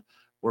 Israelis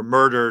were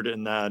murdered,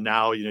 and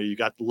now you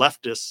got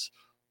leftists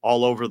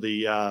all over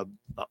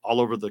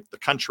the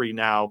country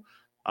now,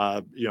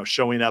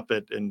 showing up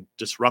and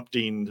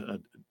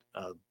disrupting,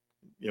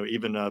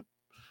 even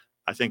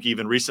I think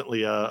even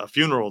recently a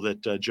funeral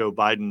that Joe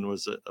Biden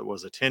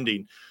was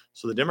attending.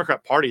 So the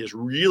Democrat Party is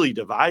really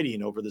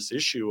dividing over this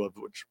issue, of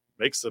which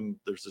makes them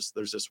there's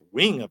this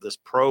wing of this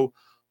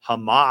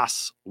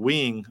pro-Hamas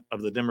wing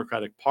of the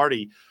Democratic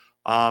Party,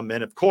 and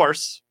of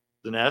course,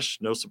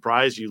 Dinesh, no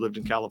surprise, you lived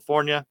in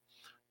California,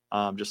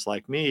 just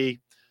like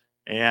me,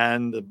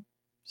 and the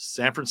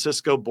San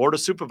Francisco Board of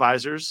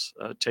Supervisors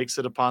takes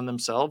it upon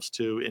themselves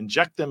to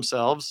inject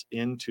themselves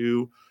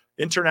into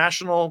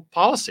international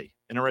policy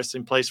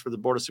interesting place for the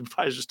Board of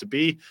Supervisors to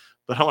be.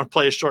 But I want to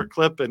play a short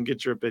clip and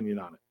get your opinion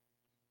on it.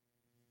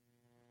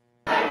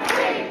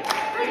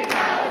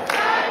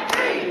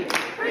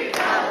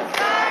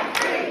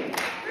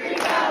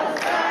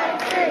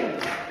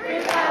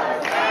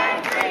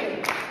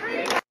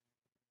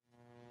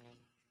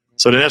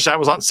 So Dinesh, that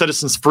was on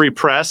Citizens Free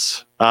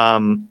Press,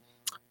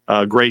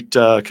 a great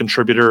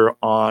contributor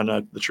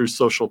on the Truth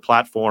Social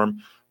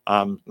platform.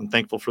 I'm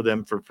thankful for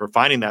them for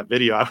finding that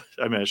video.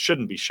 I mean, I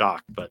shouldn't be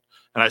shocked, and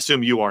I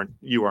assume you aren't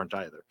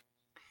either.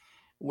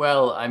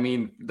 Well, I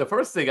mean, the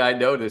first thing I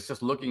noticed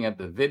just looking at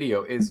the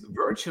video is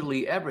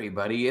virtually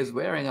everybody is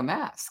wearing a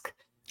mask.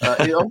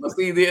 Almost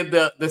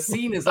the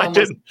scene is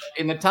almost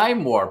in a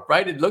time warp,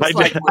 right? It looks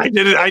like I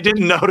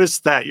didn't notice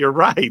that. You're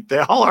right. They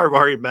all are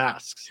wearing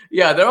masks.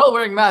 Yeah, they're all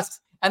wearing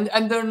masks, and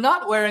they're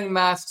not wearing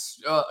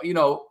masks. I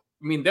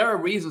mean, there are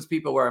reasons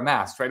people wear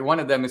masks, right? One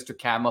of them is to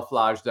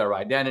camouflage their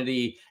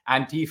identity.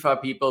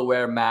 Antifa people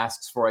wear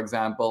masks, for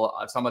example.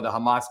 Some of the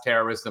Hamas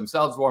terrorists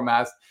themselves wore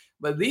masks.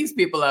 But these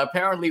people are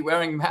apparently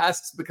wearing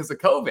masks because of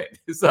COVID.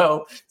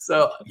 So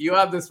you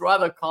have this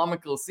rather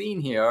comical scene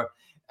here.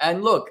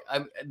 And look,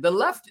 the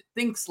left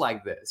thinks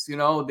like this.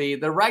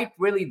 The right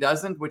really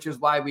doesn't, which is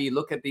why we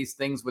look at these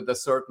things with a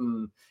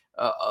certain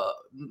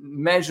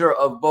measure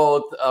of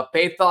both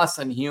pathos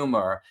and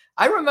humor.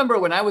 I remember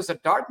when I was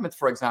at Dartmouth,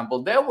 for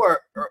example, there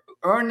were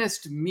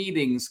earnest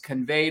meetings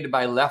conveyed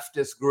by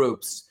leftist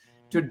groups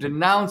to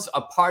denounce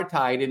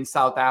apartheid in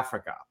South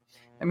Africa.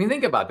 I mean,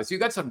 think about this. You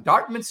got some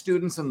Dartmouth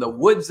students in the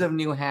woods of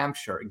New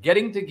Hampshire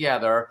getting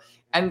together,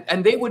 and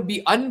they would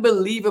be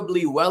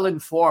unbelievably well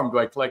informed,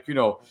 like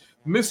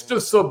Mr.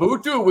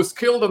 Sobutu was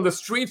killed on the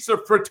streets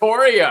of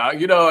Pretoria,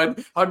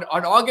 and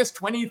on August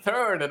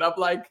 23rd. And I'm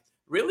like,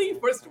 really?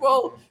 First of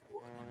all,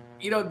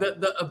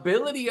 the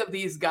ability of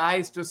these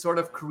guys to sort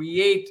of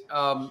create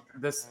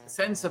this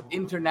sense of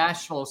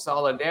international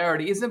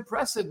solidarity is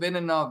impressive in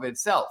and of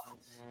itself.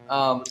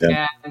 And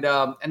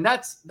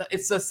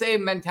it's the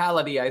same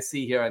mentality I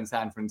see here in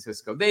San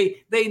Francisco.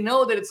 They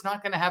know that it's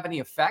not going to have any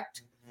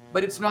effect,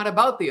 but it's not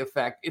about the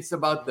effect. It's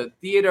about the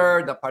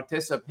theater, the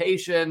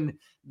participation,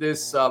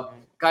 this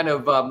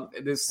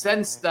this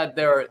sense that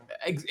they're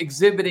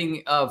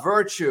exhibiting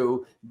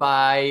virtue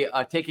by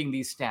taking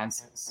these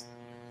stances.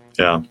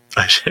 Yeah,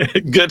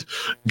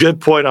 good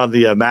point on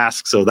the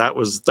mask. So that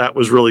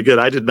was really good.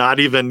 I did not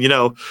even,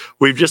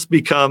 we've just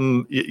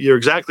become. You're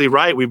exactly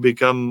right. We've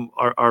become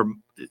our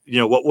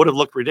what would have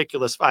looked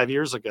ridiculous 5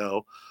 years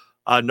ago,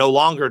 no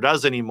longer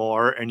does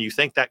anymore. And you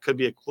think that could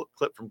be a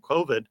clip from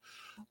COVID.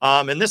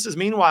 And this is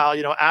meanwhile,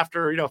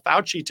 after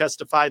Fauci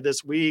testified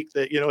this week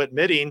that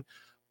admitting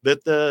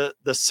that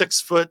the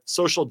 6 foot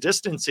social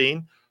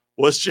distancing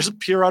was just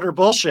pure utter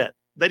bullshit.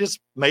 They just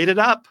made it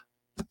up.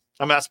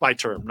 I mean, that's my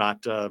term,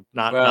 not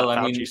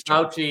Fauci's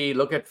term. Fauci,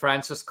 look at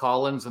Francis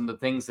Collins and the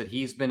things that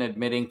he's been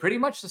admitting, pretty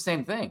much the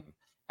same thing.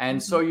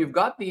 And so you've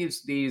got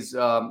these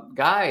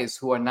guys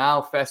who are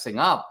now fessing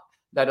up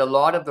that a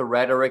lot of the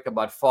rhetoric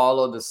about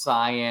follow the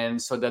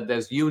science so that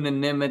there's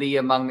unanimity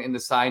in the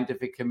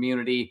scientific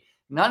community,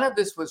 none of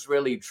this was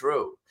really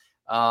true.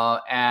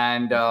 To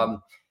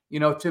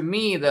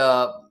me,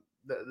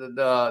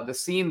 the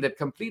scene that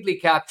completely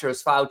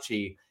captures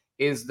Fauci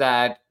is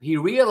that he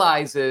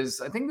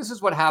realizes, I think this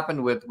is what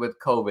happened with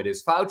COVID,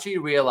 is Fauci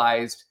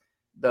realized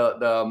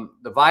the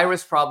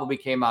virus probably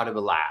came out of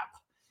the lab.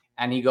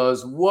 And he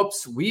goes,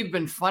 whoops, we've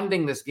been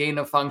funding this gain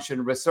of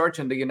function research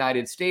in the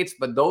United States,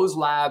 but the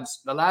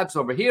labs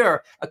over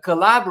here are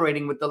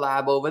collaborating with the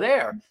lab over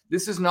there.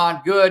 This is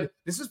not good.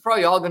 This is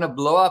probably all going to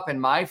blow up in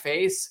my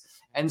face.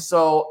 And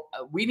so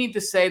we need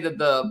to say that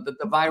the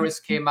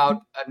virus came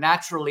out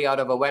naturally out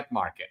of a wet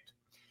market,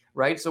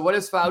 right? So what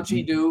does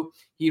Fauci do?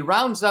 He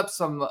rounds up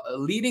some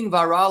leading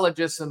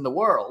virologists in the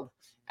world,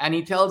 and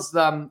he tells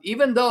them,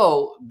 even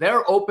though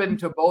they're open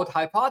to both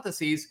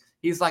hypotheses,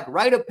 he's like,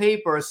 write a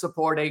paper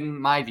supporting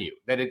my view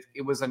that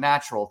it was a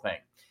natural thing.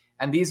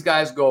 And these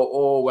guys go,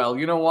 oh, well,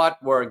 you know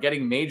what? We're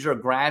getting major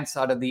grants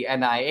out of the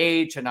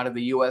NIH and out of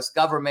the US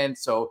government,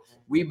 so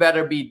we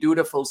better be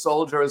dutiful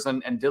soldiers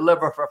and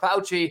deliver for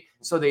Fauci.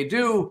 So they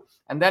do.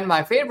 And then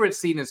my favorite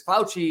scene is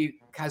Fauci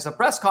has a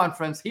press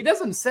conference. He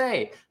doesn't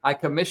say, I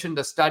commissioned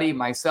a study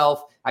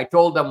myself. I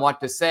told them what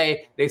to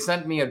say. They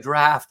sent me a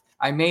draft.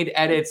 I made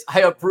edits.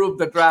 I approved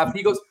the draft.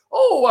 He goes,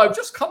 oh, I've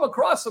just come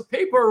across a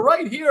paper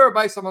right here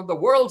by some of the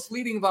world's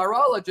leading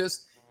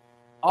virologists.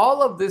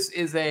 All of this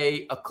is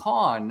a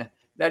con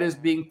that is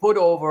being put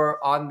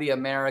over on the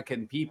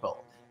American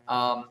people.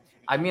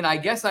 I mean, I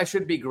guess I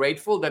should be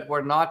grateful that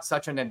we're not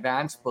such an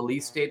advanced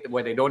police state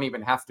where they don't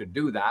even have to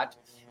do that.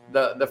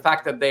 The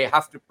fact that they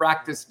have to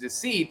practice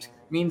deceit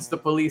means the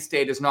police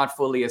state is not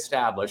fully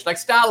established. Like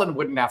Stalin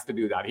wouldn't have to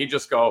do that. He'd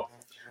just go,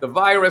 the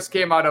virus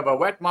came out of a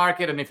wet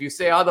market, and if you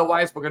say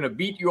otherwise, we're going to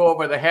beat you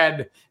over the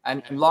head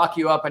and lock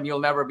you up and you'll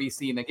never be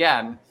seen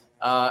again.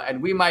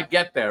 And we might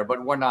get there,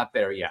 but we're not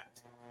there yet.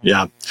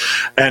 Yeah,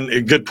 and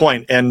a good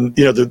point. And,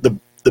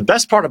 the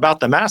best part about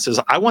the masks is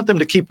I want them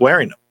to keep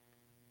wearing them,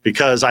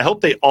 because I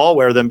hope they all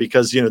wear them,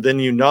 because, then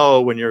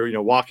when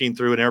you're, walking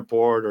through an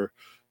airport or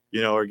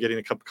or getting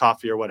a cup of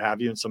coffee or what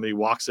have you, and somebody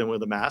walks in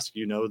with a mask,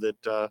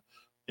 that,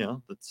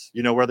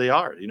 where they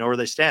are, where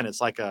they stand.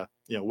 It's like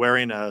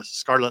wearing a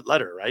scarlet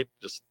letter, right?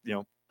 Just,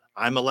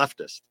 I'm a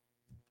leftist.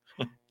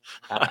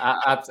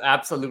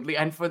 Absolutely.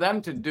 And for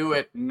them to do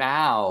it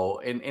now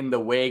in the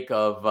wake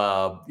of,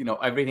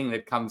 everything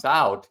that comes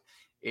out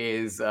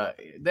is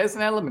there's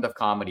an element of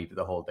comedy to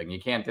the whole thing. You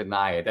can't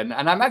deny it. And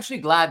I'm actually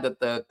glad that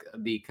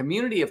the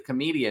community of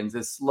comedians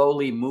is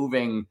slowly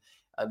moving.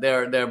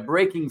 They're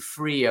breaking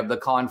free of the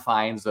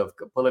confines of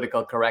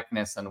political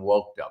correctness and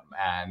wokedom.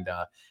 And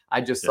I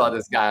just saw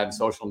this guy on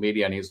social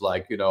media, and he's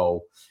like,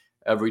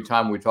 every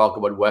time we talk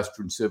about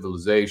Western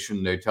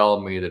civilization, they tell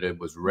me that it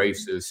was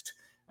racist.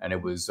 And it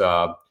was,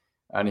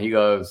 and he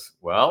goes,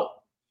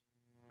 well,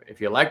 if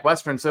you like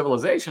Western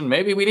civilization,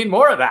 maybe we need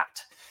more of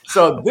that.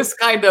 So this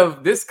kind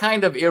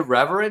of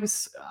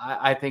irreverence,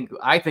 I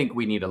think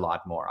we need a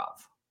lot more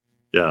of.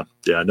 Yeah.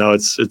 No,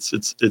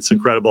 it's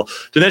incredible.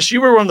 Dinesh,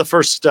 you were one of the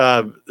first,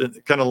 kind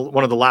of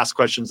one of the last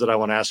questions that I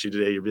want to ask you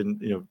today. You've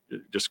been,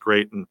 just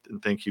great, and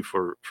thank you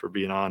for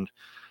being on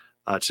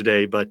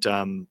today. But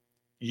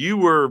you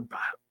were,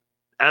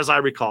 as I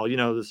recall,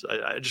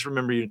 I just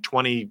remember you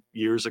 20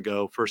 years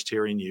ago, first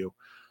hearing you.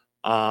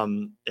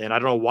 And I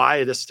don't know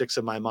why this sticks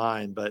in my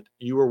mind, but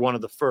you were one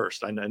of the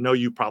first. I know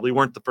you probably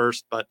weren't the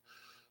first, but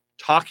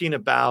talking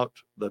about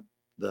the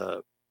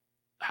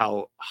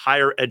how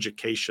higher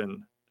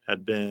education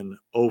had been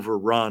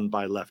overrun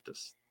by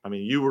leftists. I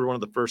mean, you were one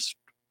of the first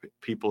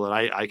people that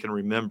I can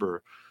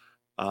remember,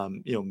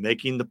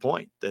 making the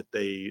point that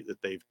they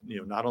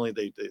not only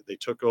they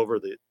took over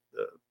the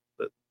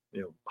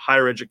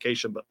higher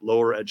education, but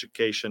lower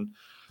education.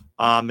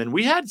 And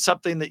we had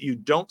something that you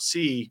don't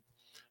see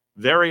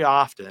very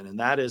often, and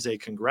that is a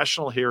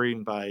congressional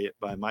hearing by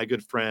my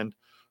good friend,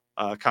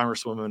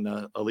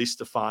 Congresswoman Elise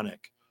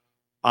Stefanik.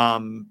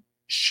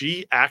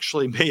 She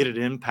actually made an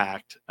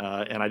impact,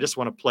 and I just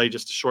want to play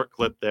just a short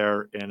clip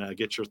there and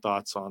get your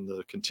thoughts on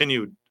the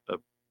continued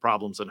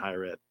problems in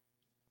higher ed.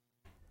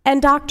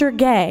 And Dr.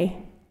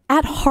 Gay,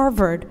 at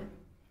Harvard,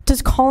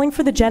 does calling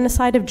for the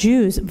genocide of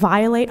Jews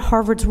violate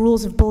Harvard's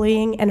rules of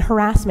bullying and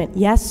harassment,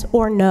 yes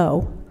or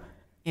no?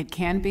 It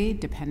can be,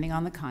 depending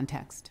on the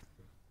context.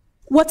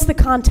 What's the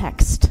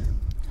context?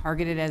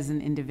 Targeted as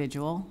an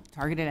individual,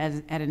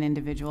 at an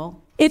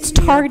individual. It's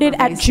targeted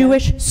at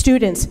Jewish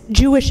students,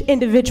 Jewish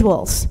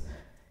individuals.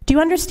 Do you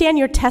understand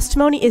your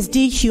testimony is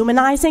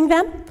dehumanizing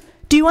them?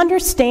 Do you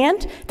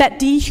understand that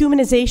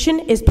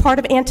dehumanization is part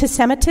of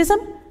anti-Semitism?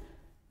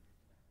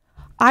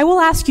 I will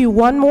ask you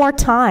one more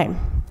time.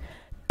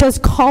 Does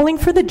calling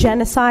for the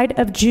genocide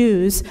of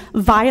Jews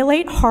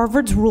violate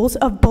Harvard's rules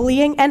of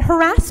bullying and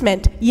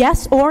harassment?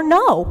 Yes or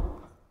no?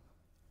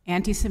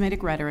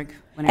 Anti-Semitic rhetoric.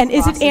 And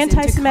is it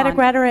anti-Semitic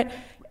rhetoric?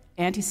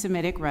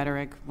 Anti-Semitic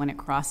rhetoric, when it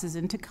crosses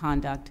into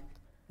conduct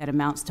that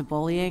amounts to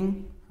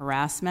bullying,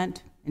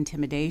 harassment,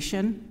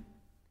 intimidation,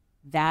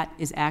 that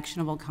is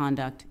actionable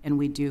conduct, and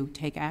we do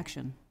take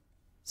action.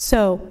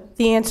 So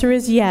the answer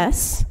is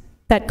yes,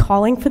 that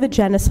calling for the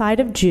genocide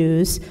of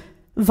Jews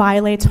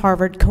violates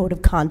Harvard Code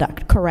of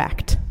Conduct,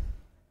 correct?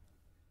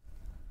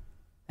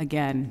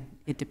 Again,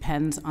 it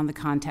depends on the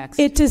context.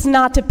 It does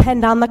not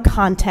depend on the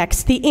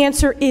context. The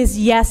answer is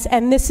yes,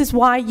 and this is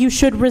why you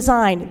should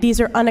resign. These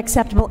are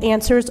unacceptable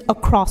answers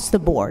across the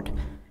board.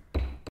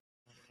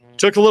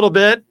 Took a little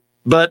bit,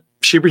 but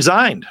she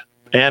resigned.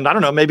 And I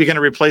don't know, maybe going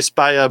to replace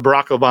by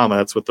Barack Obama.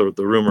 That's what the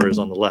rumor is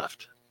on the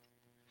left.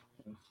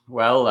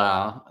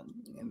 Well,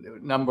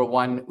 number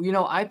one,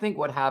 I think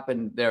what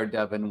happened there,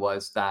 Devin,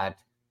 was that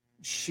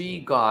she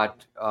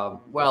got,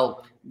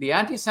 the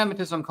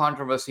anti-Semitism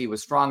controversy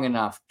was strong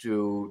enough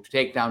to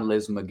take down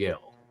Liz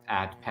McGill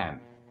at Penn.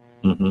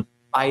 Mm-hmm.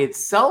 By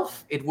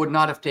itself, it would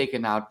not have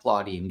taken out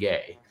Claudine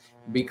Gay,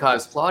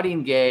 because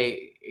Claudine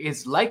Gay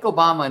is like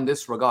Obama in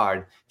this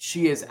regard.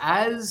 She is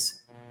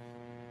as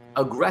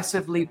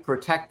aggressively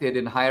protected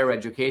in higher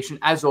education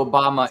as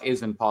Obama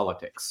is in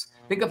politics.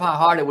 Think of how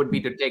hard it would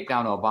be to take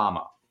down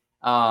Obama.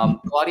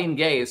 Claudine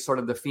Gay is sort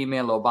of the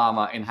female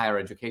Obama in higher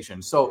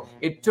education. So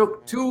it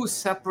took two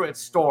separate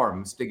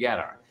storms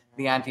together,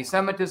 the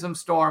anti-Semitism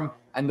storm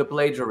and the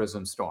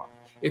plagiarism storm.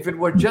 If it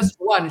were just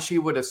one, she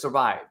would have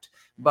survived.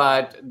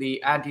 But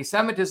the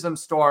anti-Semitism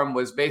storm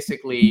was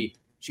basically,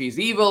 she's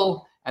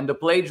evil, and the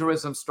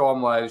plagiarism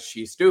storm was,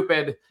 she's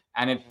stupid,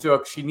 and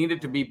she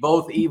needed to be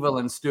both evil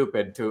and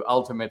stupid to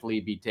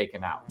ultimately be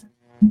taken out.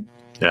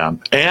 Yeah,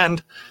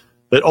 and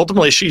that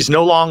ultimately she's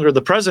no longer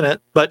the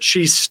president, but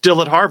she's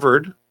still at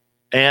Harvard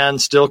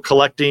and still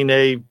collecting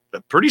a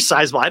pretty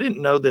sizable. I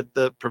didn't know that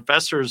the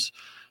professors,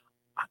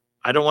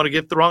 I don't want to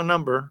get the wrong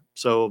number.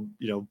 So,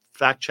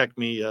 fact check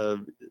me,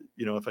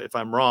 if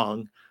I'm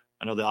wrong.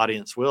 I know the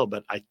audience will,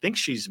 but I think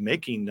she's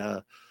making,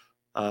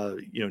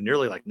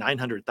 nearly like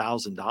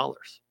 $900,000.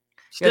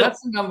 Yeah,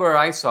 that's the number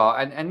I saw.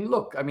 And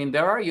look, I mean,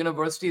 there are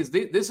universities,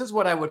 this is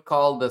what I would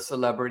call the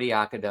celebrity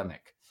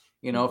academic.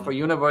 For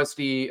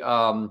university,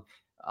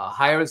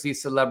 hires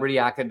these celebrity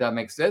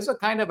academics, there's a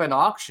kind of an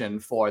auction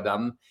for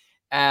them.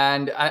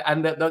 And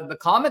the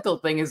comical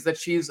thing is that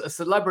she's a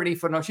celebrity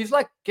she's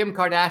like Kim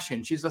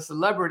Kardashian. She's a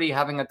celebrity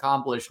having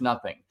accomplished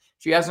nothing.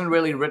 She hasn't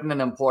really written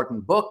an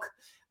important book.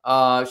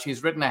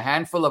 She's written a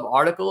handful of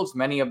articles,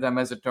 many of them,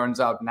 as it turns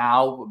out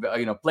now,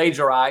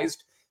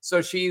 plagiarized.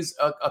 So she's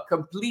a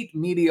complete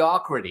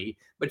mediocrity,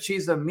 but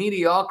she's a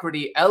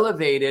mediocrity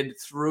elevated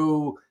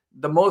through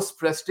the most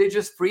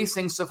prestigious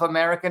precincts of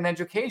American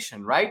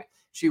education, right?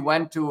 She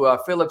went to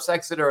Phillips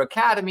Exeter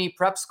Academy,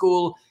 prep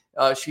school.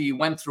 She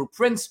went through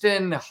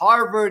Princeton,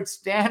 Harvard,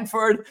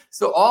 Stanford.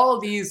 So all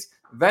these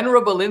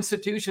venerable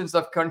institutions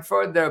have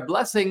conferred their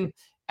blessing.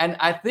 And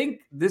I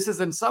think this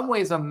is in some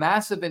ways a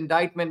massive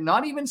indictment,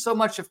 not even so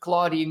much of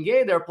Claudine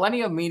Gay. There are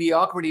plenty of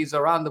mediocrities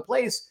around the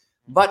place,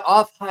 but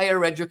of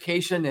higher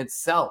education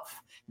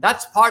itself.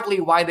 That's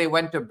partly why they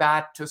went to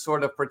bat to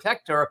sort of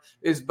protect her,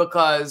 is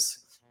because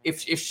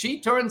if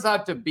she turns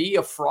out to be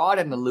a fraud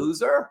and a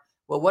loser,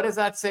 well, what does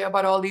that say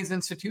about all these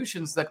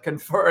institutions that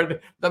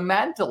conferred the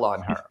mantle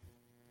on her?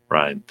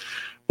 Right.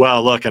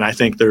 Well, look, and I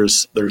think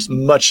there's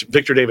much.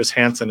 Victor Davis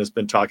Hanson has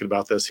been talking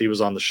about this. He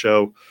was on the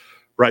show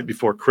right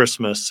before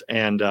Christmas,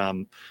 and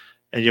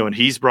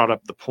he's brought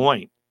up the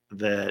point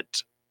that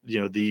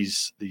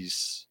these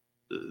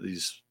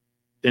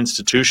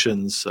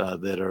institutions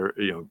that are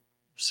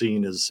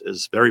seen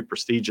as very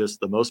prestigious,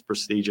 the most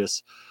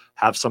prestigious,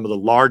 have some of the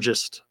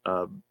largest,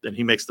 and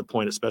he makes the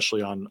point,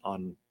 especially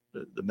on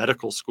the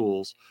medical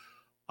schools.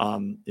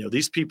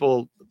 These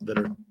people that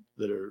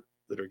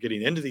are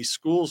getting into these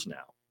schools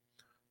now,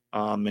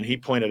 and he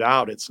pointed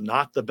out it's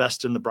not the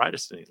best and the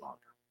brightest any longer.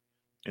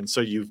 And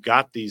so you've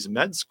got these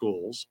med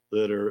schools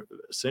that are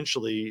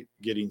essentially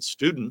getting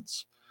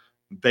students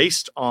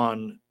based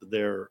on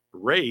their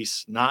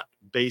race, not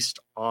based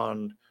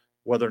on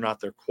whether or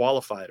not they're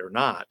qualified or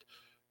not.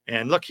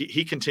 And look,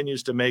 he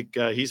continues to make,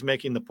 he's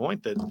making the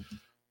point that,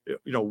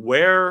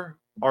 where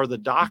are the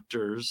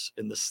doctors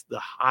and the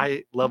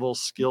high level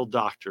skilled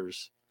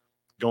doctors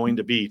going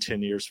to be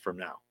 10 years from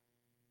now?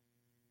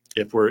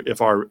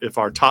 If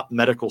our top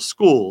medical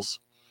schools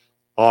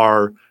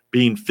are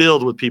being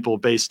filled with people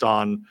based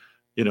on,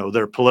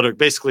 their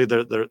basically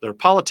their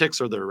politics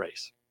or their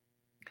race.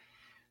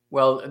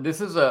 Well,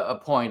 this is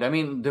a point. I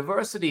mean,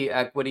 diversity,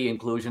 equity,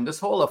 inclusion, this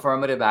whole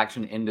affirmative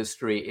action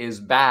industry is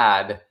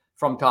bad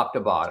from top to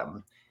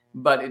bottom,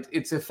 but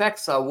its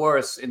effects are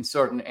worse in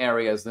certain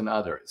areas than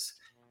others.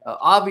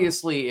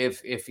 Obviously,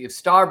 if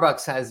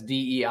Starbucks has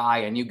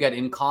DEI and you get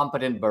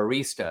incompetent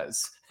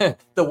baristas,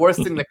 the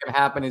worst thing that can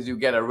happen is you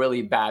get a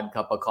really bad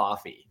cup of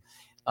coffee.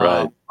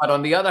 Right. But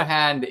on the other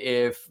hand,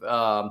 if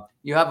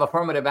you have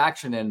affirmative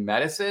action in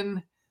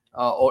medicine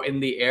or in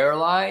the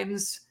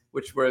airlines,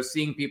 which we're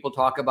seeing people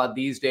talk about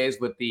these days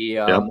with the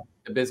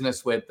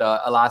business with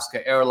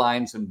Alaska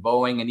Airlines and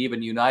Boeing and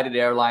even United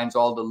Airlines,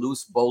 all the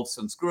loose bolts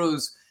and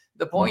screws.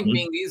 The point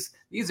being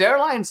these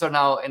airlines are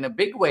now in a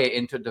big way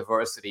into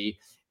diversity.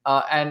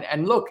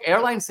 And look,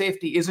 airline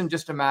safety isn't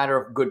just a matter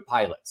of good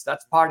pilots.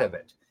 That's part of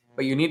it.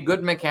 But you need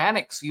good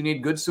mechanics, you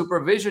need good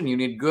supervision, you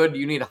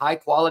need high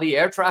quality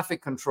air traffic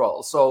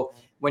control. So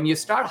when you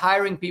start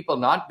hiring people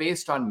not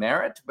based on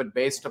merit, but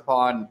based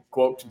upon,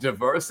 quote,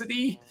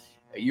 diversity,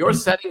 you're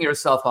setting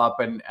yourself up.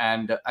 And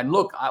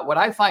look, what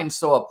I find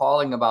so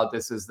appalling about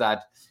this is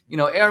that,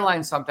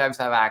 airlines sometimes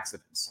have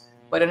accidents.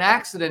 But an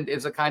accident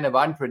is a kind of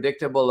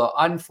unpredictable or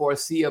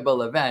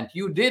unforeseeable event.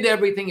 You did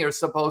everything you're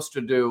supposed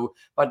to do,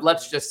 but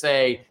let's just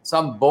say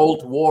some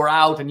bolt wore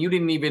out and you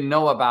didn't even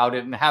know about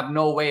it and have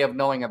no way of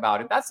knowing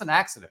about it. That's an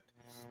accident.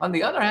 On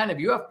the other hand, if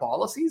you have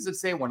policies that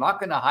say we're not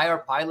going to hire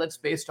pilots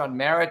based on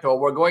merit, or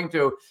we're going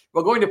to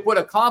put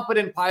a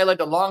competent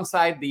pilot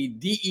alongside the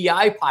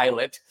DEI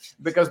pilot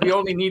because we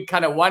only need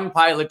kind of one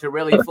pilot to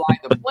really fly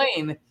the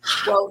plane,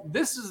 well,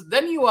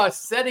 then you are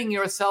setting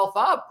yourself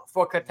up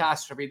for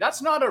catastrophe.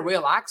 That's not a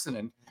real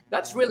accident.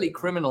 That's really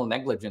criminal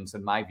negligence,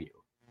 in my view.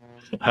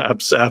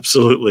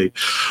 Absolutely.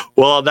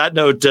 Well, on that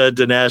note,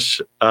 Dinesh,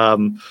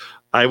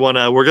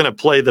 we're going to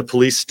play the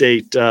Police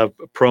State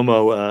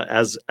promo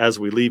as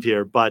we leave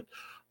here, but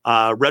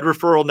Red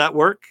Referral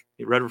Network,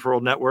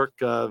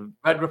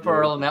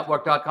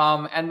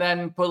 redreferralnetwork.com, and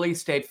then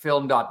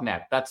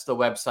policestatefilm.net. That's the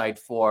website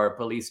for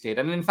Police State.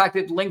 And in fact,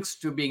 it links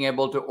to being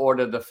able to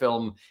order the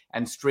film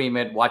and stream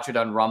it, watch it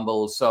on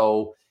Rumble.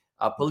 So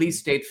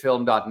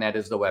policestatefilm.net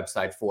is the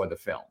website for the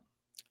film.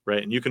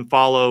 Right. And you can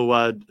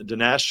follow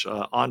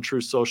Dinesh on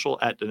True Social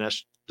at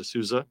Dinesh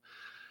D'Souza.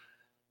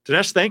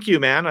 Dinesh, thank you,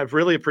 man. I've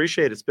really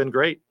appreciated it. It's been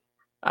great.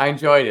 I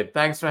enjoyed it.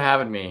 Thanks for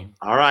having me.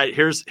 All right.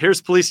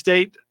 Here's Police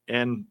State,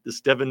 and this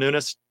is Devin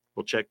Nunes.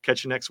 We'll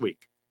catch you next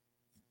week.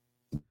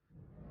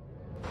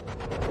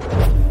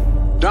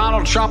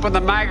 Donald Trump and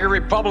the MAGA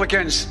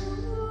Republicans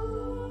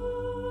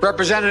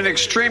represent an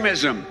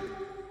extremism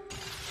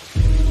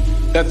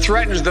that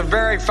threatens the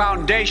very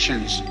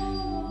foundations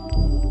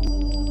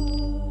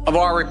of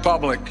our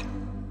republic.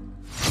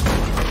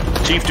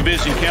 Chief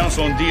Division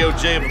Counsel and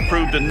DOJ have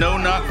approved a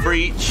no-knock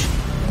breach.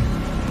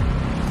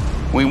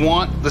 We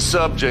want the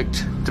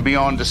subject to be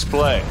on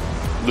display,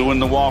 doing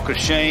the walk of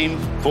shame,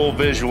 full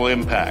visual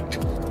impact.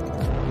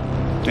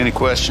 Any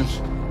questions?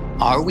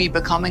 Are we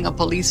becoming a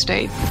police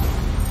state?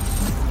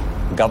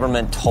 The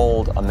government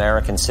told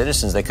American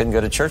citizens they couldn't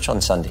go to church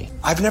on Sunday.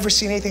 I've never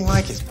seen anything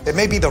like it. It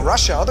may be the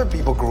Russia other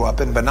people grew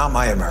up in, but not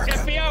my America.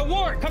 FBI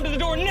warrant, come to the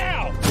door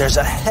now! There's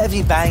a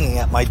heavy banging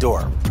at my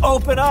door.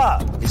 Open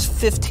up! There's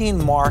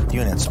 15 marked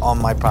units on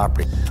my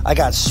property. I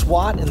got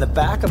SWAT in the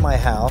back of my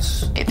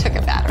house. They took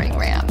a battering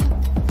ram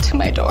to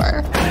my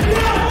door.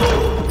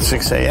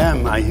 6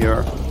 a.m. I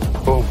hear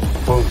boom,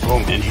 boom,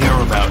 boom, and hear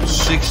about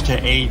 6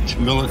 to 8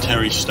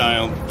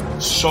 military-style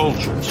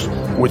soldiers,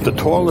 with the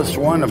tallest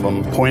one of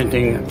them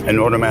pointing an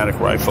automatic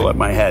rifle at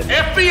my head.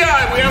 FBI,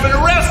 we have an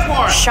arrest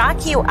warrant!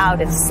 Shock you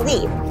out of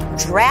sleep,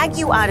 drag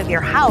you out of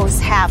your house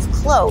half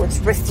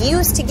clothed,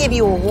 refuse to give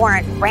you a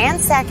warrant,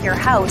 ransack your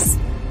house.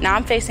 Now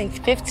I'm facing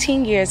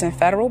 15 years in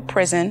federal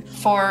prison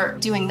for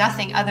doing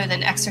nothing other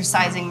than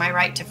exercising my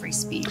right to free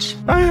speech.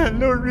 I had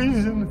no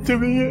reason to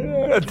be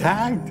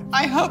attacked.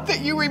 I hope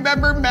that you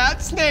remember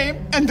Matt's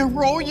name and the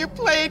role you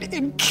played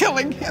in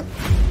killing him.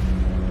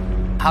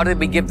 How did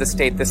we give the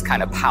state this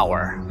kind of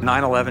power?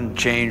 9/11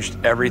 changed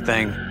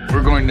everything.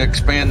 We're going to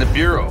expand the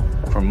Bureau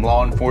from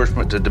law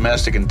enforcement to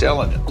domestic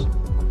intelligence.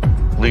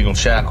 Legal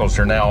shackles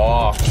are now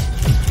off.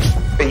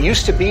 It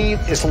used to be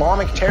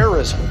Islamic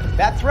terrorism.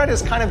 That threat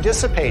has kind of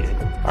dissipated.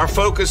 Our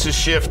focus is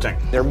shifting.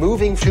 They're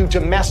moving to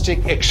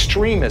domestic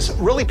extremism.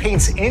 It really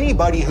paints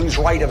anybody who's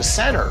right of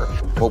center.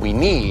 What we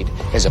need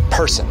is a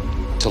person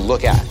to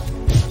look at.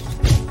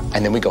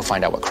 And then we go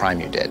find out what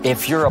crime you did.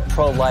 If you're a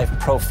pro-life,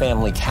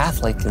 pro-family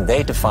Catholic,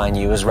 they define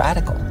you as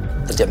radical.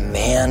 The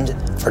demand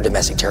for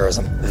domestic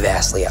terrorism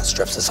vastly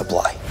outstrips the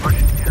supply.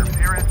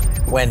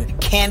 When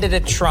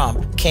candidate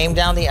Trump came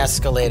down the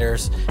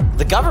escalators,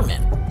 the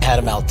government had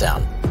a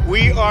meltdown.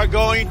 We are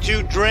going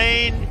to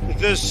drain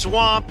the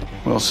swamp.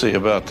 We'll see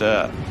about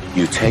that.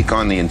 You take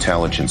on the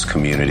intelligence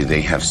community,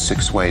 they have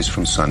 6 ways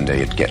from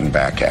Sunday at getting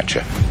back at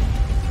you.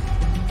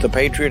 The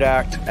Patriot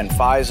Act and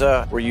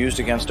FISA were used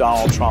against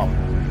Donald Trump.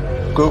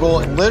 Google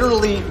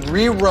literally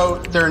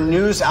rewrote their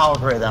news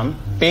algorithm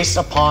based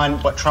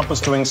upon what Trump was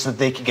doing so that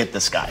they could get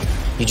this guy.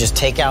 You just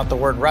take out the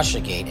word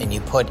Russiagate and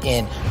you put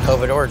in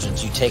COVID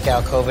origins. You take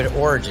out COVID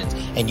origins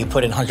and you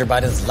put in Hunter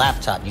Biden's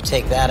laptop. You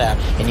take that out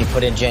and you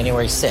put in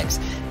January 6th.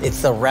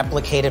 It's the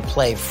replicated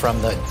play from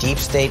the deep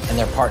state and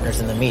their partners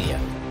in the media.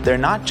 They're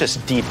not just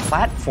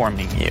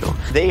deplatforming you.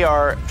 They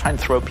are trying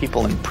to throw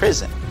people in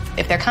prison.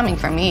 If they're coming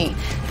for me,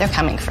 they're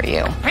coming for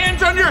you.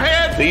 Hands on your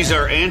head! These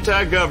are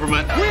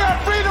anti-government. We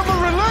have freedom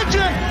of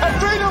religion and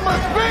freedom of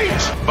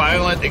speech!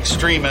 Violent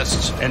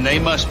extremists, and they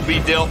must be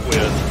dealt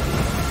with.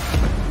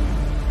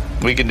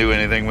 We can do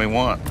anything we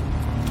want.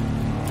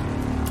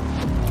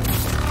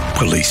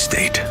 Police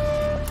State.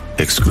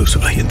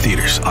 Exclusively in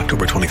theaters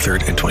October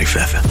 23rd and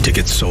 25th.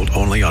 Tickets sold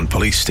only on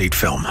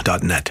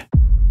policestatefilm.net.